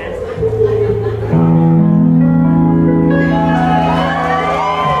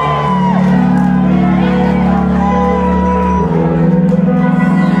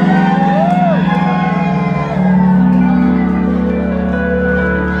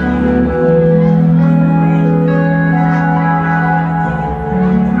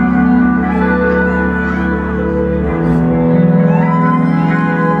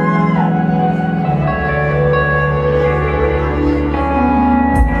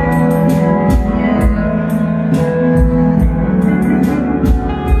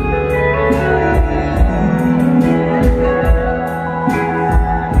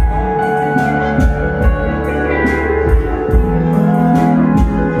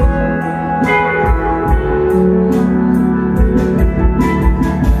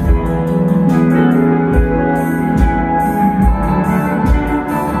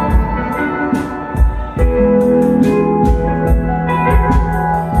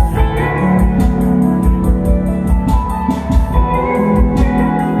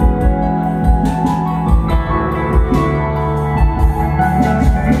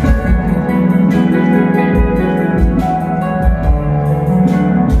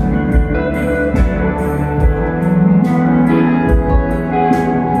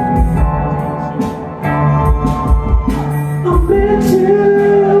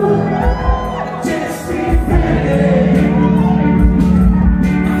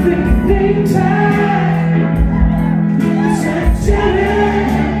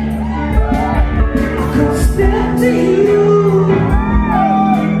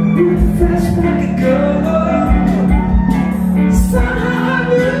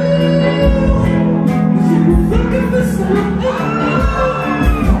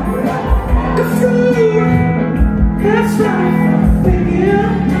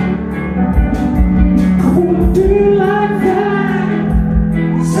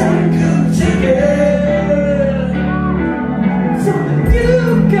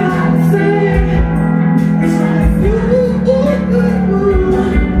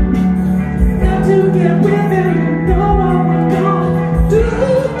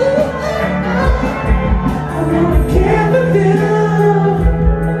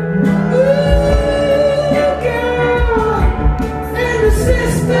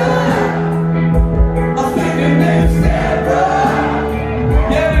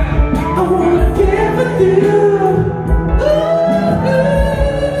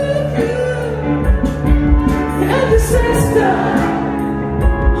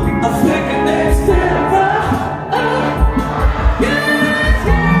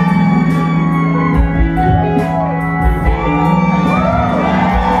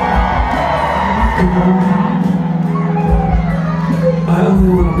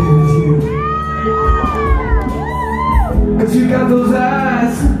 be with you. 'Cause you got those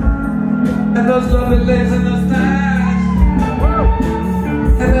eyes and those lovely legs and those thighs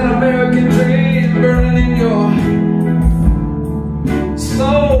and that American dream burning in your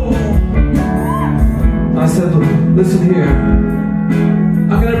soul. I said, listen here,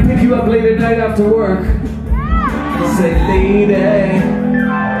 I'm gonna pick you up late at night after work. I'll say, lady,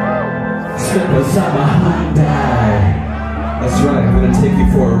 step beside my Hyundai. That's right, I'm gonna take you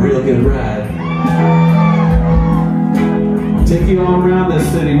for a real good ride. Take you all around this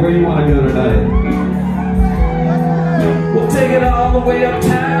city. Where do you want to go tonight? We'll take it all the way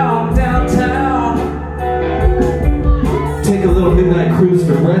uptown, downtown. Take a little midnight cruise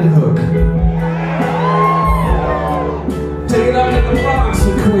to Red Hook. Take it out to the Bronx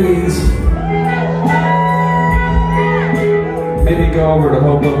and Queens. Maybe go over to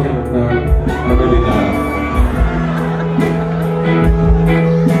Hoboken. Or maybe not.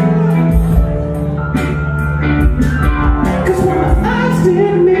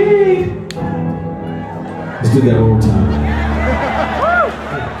 Let's do that one more time.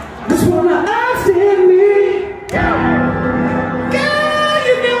 Cause when my eyes did me, girl,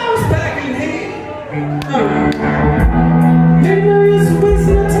 you know I was back in heat. Ain't no use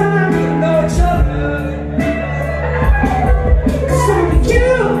wasting the time, we know each other. Cause only you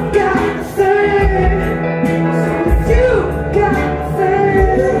got the thing. You got the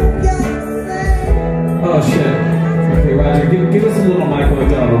thing. Oh shit. Okay, Roger, give us a little Michael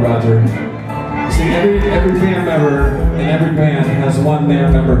McDonald, Roger. See, every band member in every band has one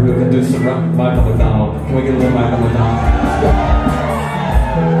band member who can do some Michael McDonald. Can we get a little Michael McDonald?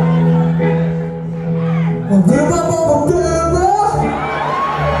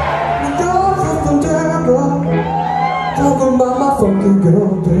 Talking about my fucking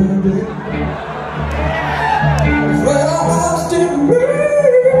girl, baby. Well, I'm still me.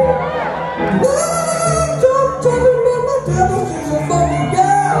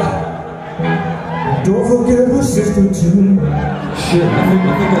 Don't forget her sister too. Shit, I think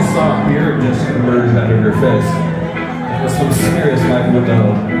I saw a beard just emerge out of your face. That's some serious Michael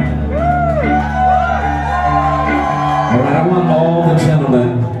McDonald. Alright, I want all the gentlemen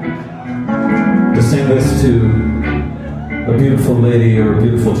to sing this to a beautiful lady or a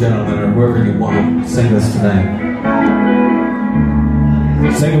beautiful gentleman or whoever you want. Sing this tonight.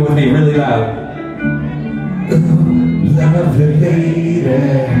 Sing it with me really loud. Lovely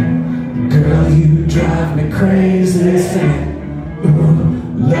lady, girl, you drive me crazy. Sing it. Ooh,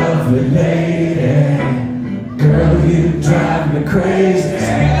 lovely lady, girl, you drive me crazy. Sing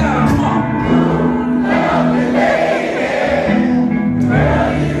it out, come on. Lovely lady, girl,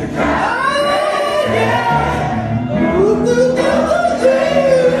 you drive me crazy. Ooh, girl,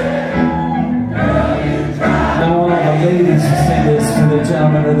 you drive me Now I want all the ladies to sing this to the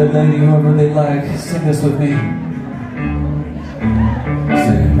gentleman or the lady, whoever they like. Sing this with me.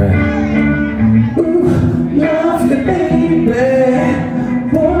 Sing it, right? lovely baby,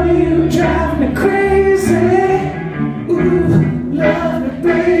 boy, you drive me crazy. Ooh, lovely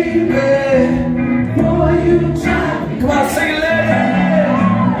baby, boy, you drive me. Come on, sing it, lady.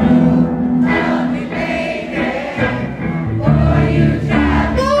 Lovely baby, boy, you drive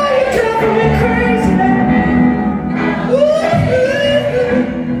me. Boy, you drive me crazy. Ooh,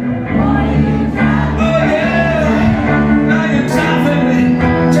 boy, you drive me. Oh yeah, now you're driving me,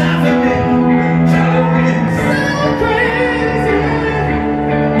 driving me.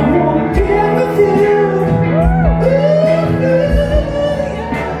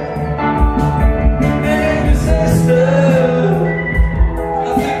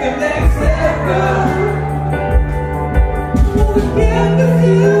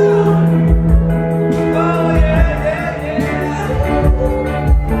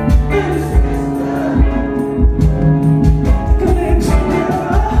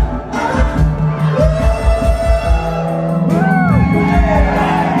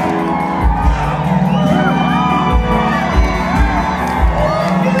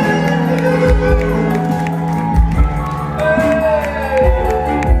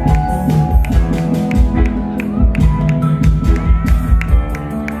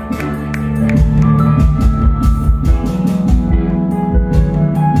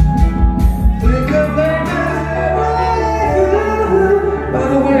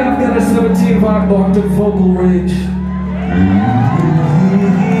 Octave vocal range.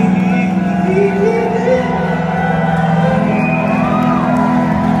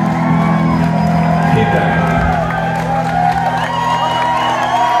 Keep that.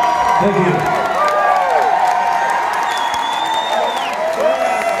 Thank you.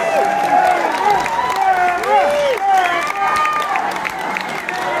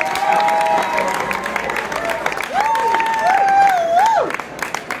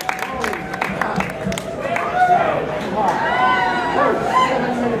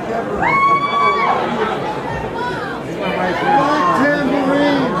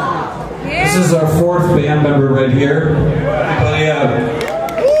 This is our fourth band member right here. Everybody,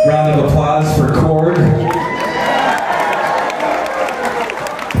 round of applause for Cord.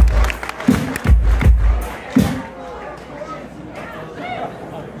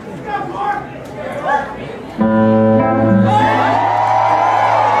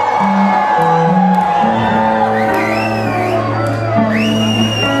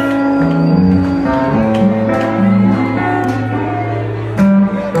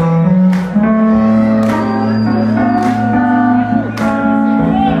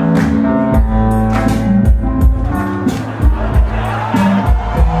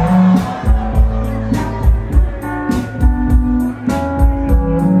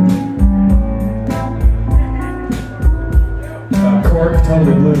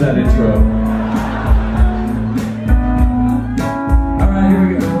 Totally blew that intro. Alright, here we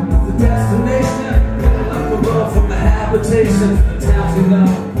go. The destination, up the road from the habitation, the towns we know.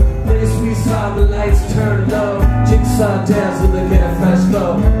 Place we saw, the lights turned low. Jigsaw dance with a get fresh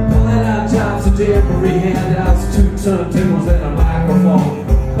flow. Pulling out jobs and jamboree handouts, 2 turntables and a microphone.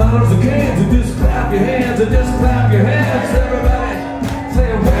 Bottles of cans and just clap your hands and just clap your hands. Everybody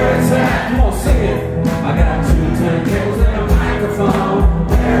saying where it's at. Come on, sing it. I got 2 turntables and a microphone.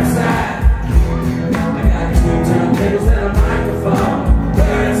 Where it's at. I got 2 turntables and a microphone.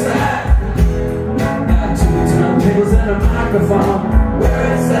 Where it's at. Got 2 turntables and a microphone. Where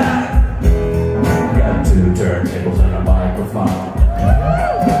it's at. Got 2 turntables and a microphone.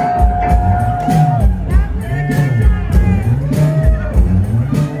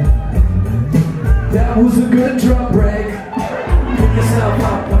 That was a good drum break. Pick yourself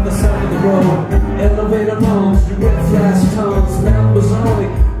up on the side of the road. Elevator moans, you with flash tones. Members only,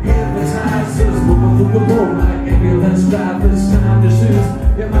 hypnotizers. Boom, boom, boom, boom. Like ambulance drivers, time to shoes.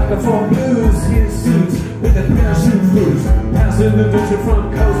 Your microphone blues, his suits with the parachute boots. Passing the vision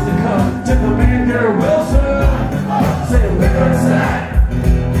from coast to coast. Check my man, Gary Wilson. Say where it's at.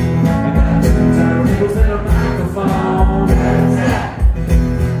 I got 2 turntables and a microphone. Where it's at.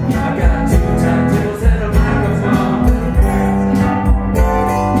 I got 2 turntables and a microphone.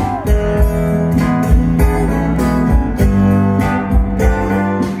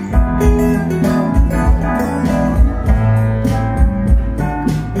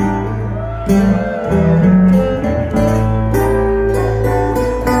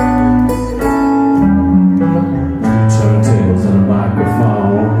 Turntables and a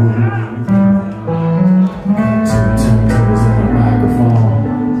microphone. 2 turntables and a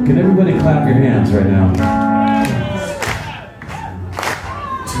microphone. Can everybody clap your hands right now?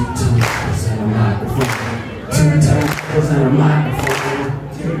 2 turntables and a microphone. 2 turntables and a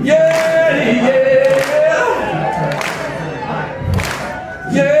microphone. Yeah, yeah.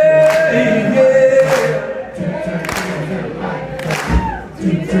 Yeah, yeah.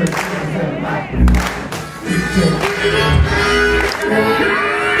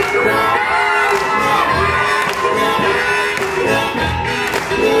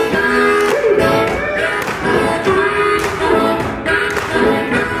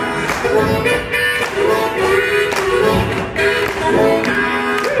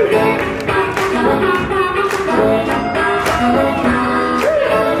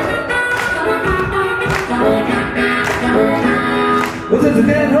 Well, there's a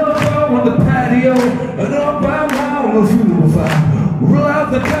dead hobo on the patio, an up by on the funeral fire. Roll out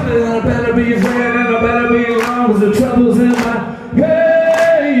the cover and I better be your friend and I better be along with the troubles in my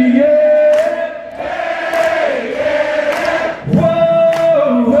hey, yeah. Hey, yeah.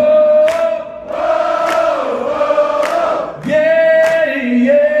 Whoa, whoa, whoa, whoa. Yeah,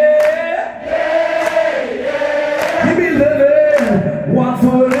 yeah. Yeah, yeah. You be living 1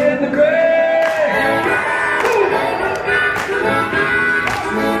 foot in the grave.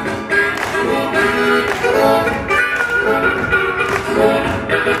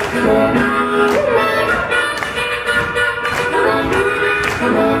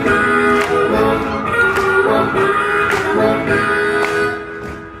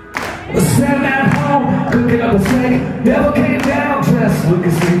 Sitting at home, cooking up a steak. Never came down dressed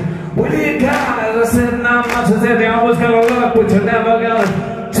looking sweet. What do you got? As I said, not much. I said, they always gonna look, but you're never gonna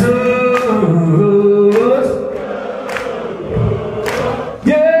touch.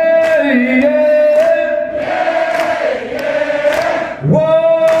 Yeah, yeah. Whoa,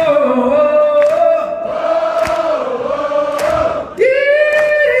 whoa, yeah.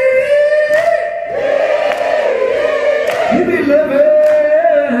 You be living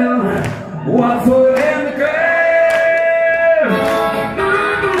 1 foot in the grave.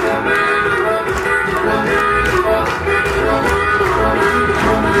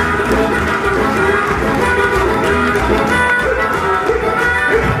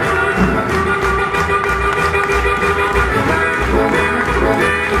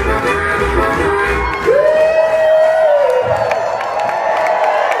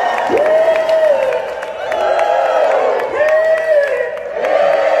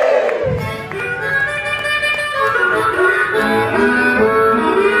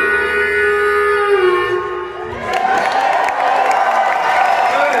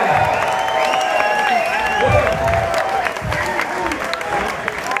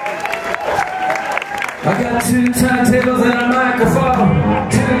 I got 2 turntables and a microphone.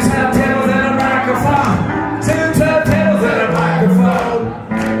 2 turntables and a microphone. 2 turntables and a microphone.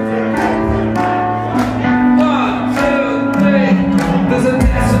 1, 2, 3. There's a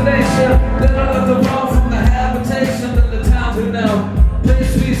destination that I love the road from the habitation of the towns we know.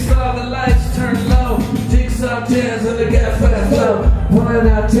 Place we saw the lights turn low. Jigsaw jams and the gas fast flow. Pouring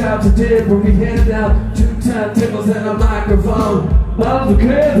out jobs to did when we hand out 2 turntables and a microphone. Bottles of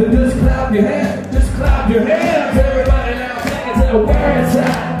kids and just clap your hands. Just clap your hands. Everybody now sing and tell where it's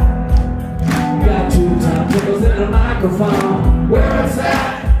at. Got 2 turntables and a microphone. Where it's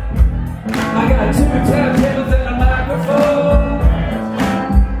at. I got 2 turntables and a microphone.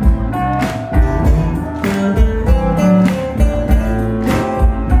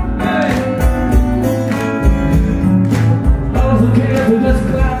 Just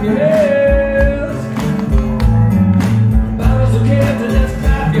clap your hands. Bottles of cans and just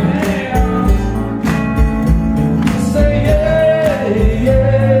clap your hands. Say yeah,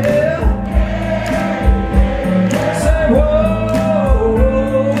 yeah. Say whoa, whoa,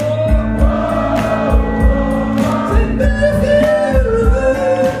 whoa. Say boo, say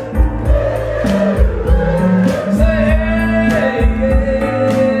yeah, yeah.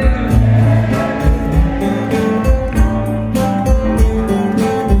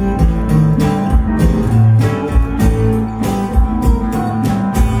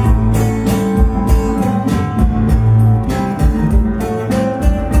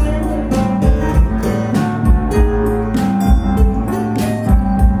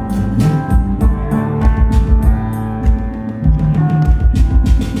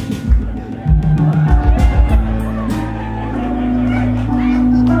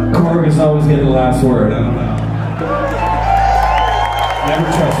 Always getting the last word. I don't know.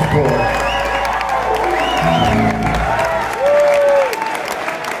 Never trust the poor.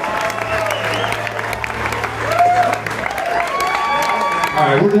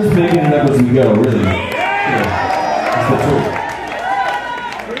 Alright, we're just making it up as we go, really. Yeah. That's the truth.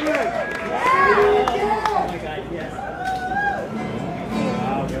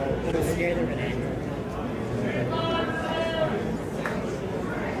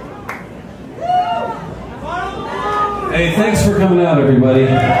 Hey, thanks for coming out, everybody.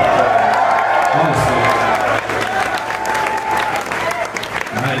 Honestly.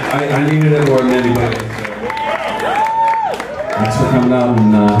 I needed it more than anybody. So. Thanks for coming out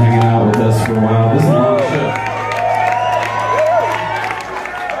and hanging out with us for a while. This is a long show.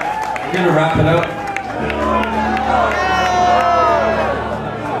 We're going to wrap it up.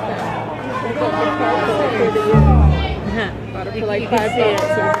 For like 5 minutes.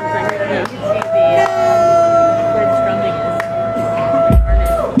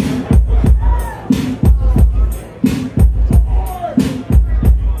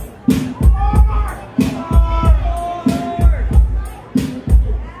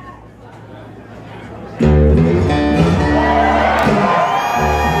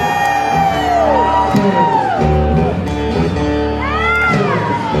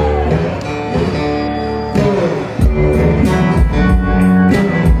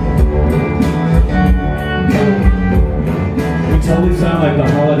 Totally sound like the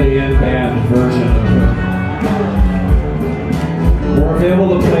Holiday Inn band version of it. We're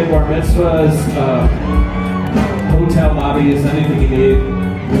available to play bar mitzvahs, hotel lobbies, anything you need.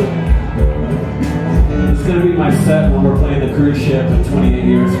 It's going to be my set when we're playing the cruise ship in 28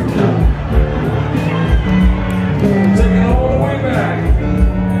 years from now. Take it all the way back.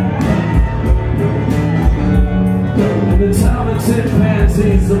 In the time of tin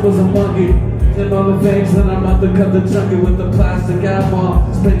pansies, there was a monkey. Them other things that I'm about to cut the junkie with the plastic eyeball.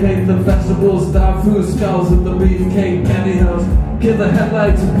 Spray paint the vegetables, dye food skulls in the beefcake pantyhose. Kill the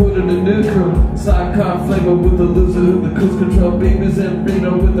headlights and put in a new crew. Sidecar flavor with the loser who the cruise control beamers and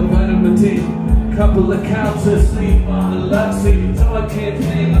Reno with the vitamin T. Couple of couches sleep on the left seat. So I can't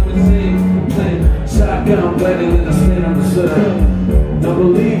think of a thing. Shotgun waiting in the state on the sun. Don't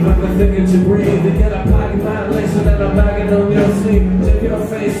believe everything that you breathe. You get a pocket violation and I'm bagging on your sleeve. Check your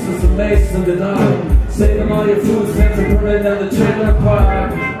face as a mace in the dark. Saving all your food stamps and burning down the trailer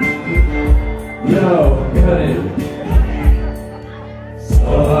park. Yo, cut it. So I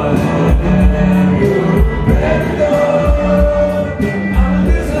let you let go. I'm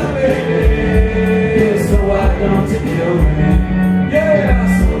losing, baby. So why don't you kill me? Yeah,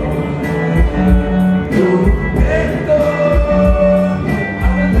 so you let go.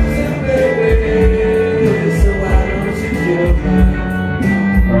 I'm losing, baby. So why don't you kill me?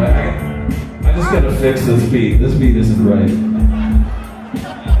 Alright, I just gotta fix this beat. This beat isn't right.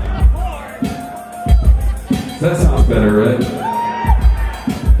 That sounds better, right?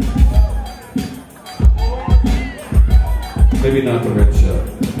 Maybe not the red show.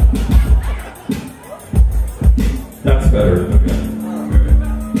 That's better. Okay.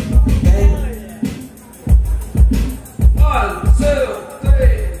 One, two,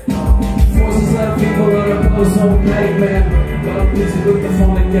 three. Forces left people that are close home man. But I'm busy with the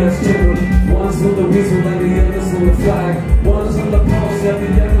phone that gets tickled. One's on the weasel and the other's on the flag. One's on the pulse, the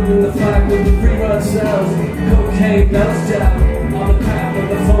other in the flag. With the free run cells, cocaine, bells down. On the crap of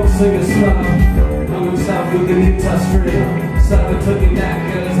the folk singers slow. I'm south with the guitar string. Stop clicking that,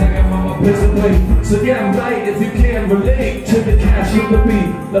 cause I got my prison wing. So get right if you can relate to the cash of the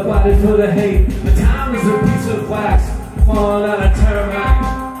beat, the body for the hate. The time is a piece of wax, falling out of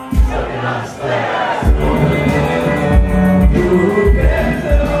termite. Looking upstairs. Ooh,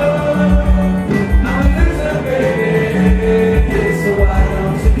 better. I'm a loser, baby. So why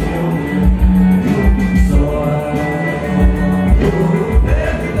don't you kill me? So why? Ooh,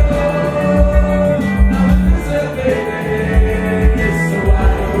 better. I'm a loser, baby. So why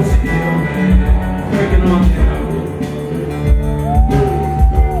don't you kill me? Breaking on down.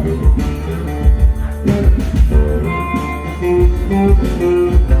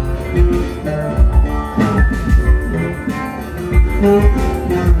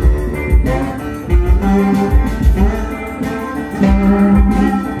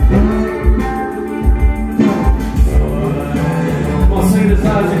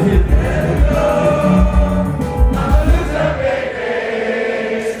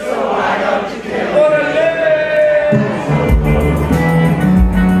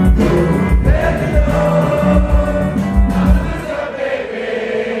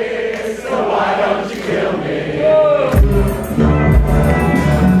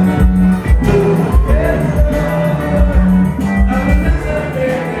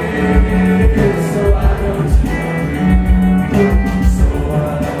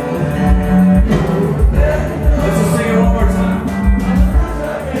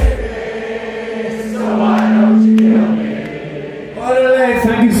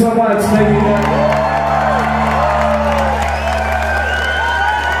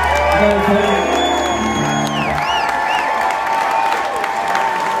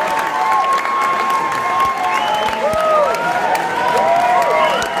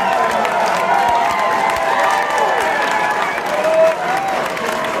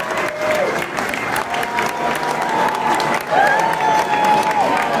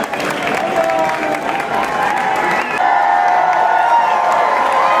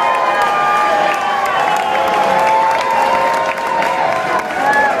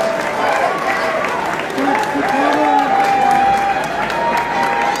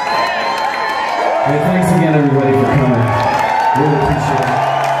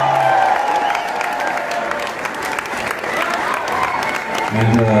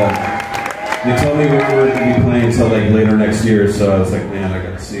 Year, so I was like, man, I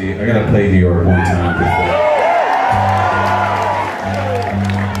gotta play New York one time before.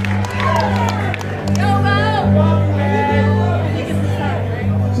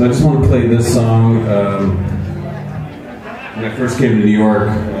 So I just want to play this song. When I first came to New York,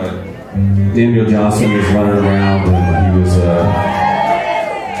 Daniel Johnson was running around, and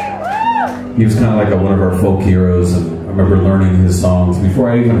he was kind of like one of our folk heroes, and I remember learning his songs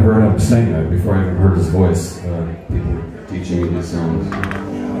before I even heard him sing it, before I even heard his voice. People teaching me these songs.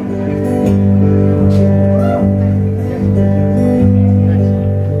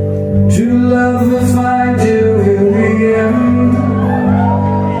 True love will find you in the end.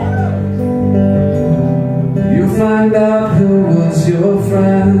 You'll find out who was your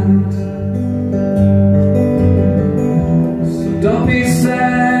friend. So don't be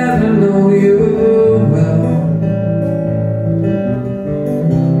sad, I know you will.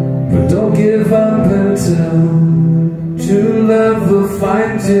 But don't give up until true love will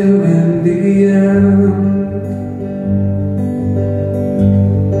find you in the end.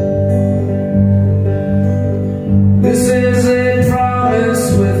 This is a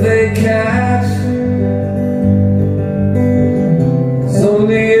promise with a catch. It's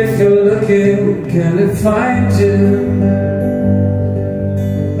only if you're looking can it find you.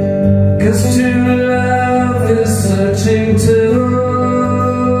 'Cause true love is searching too.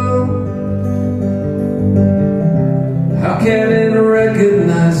 How can it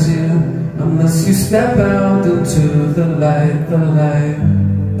recognize you unless you step out into the light, the light?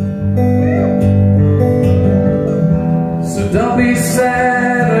 So don't be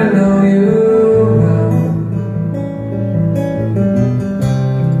sad, I know you will.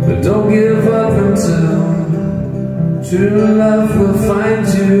 But don't give up until true love will find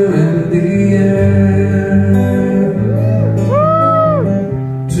you in the end.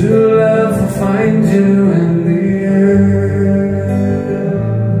 True love will find you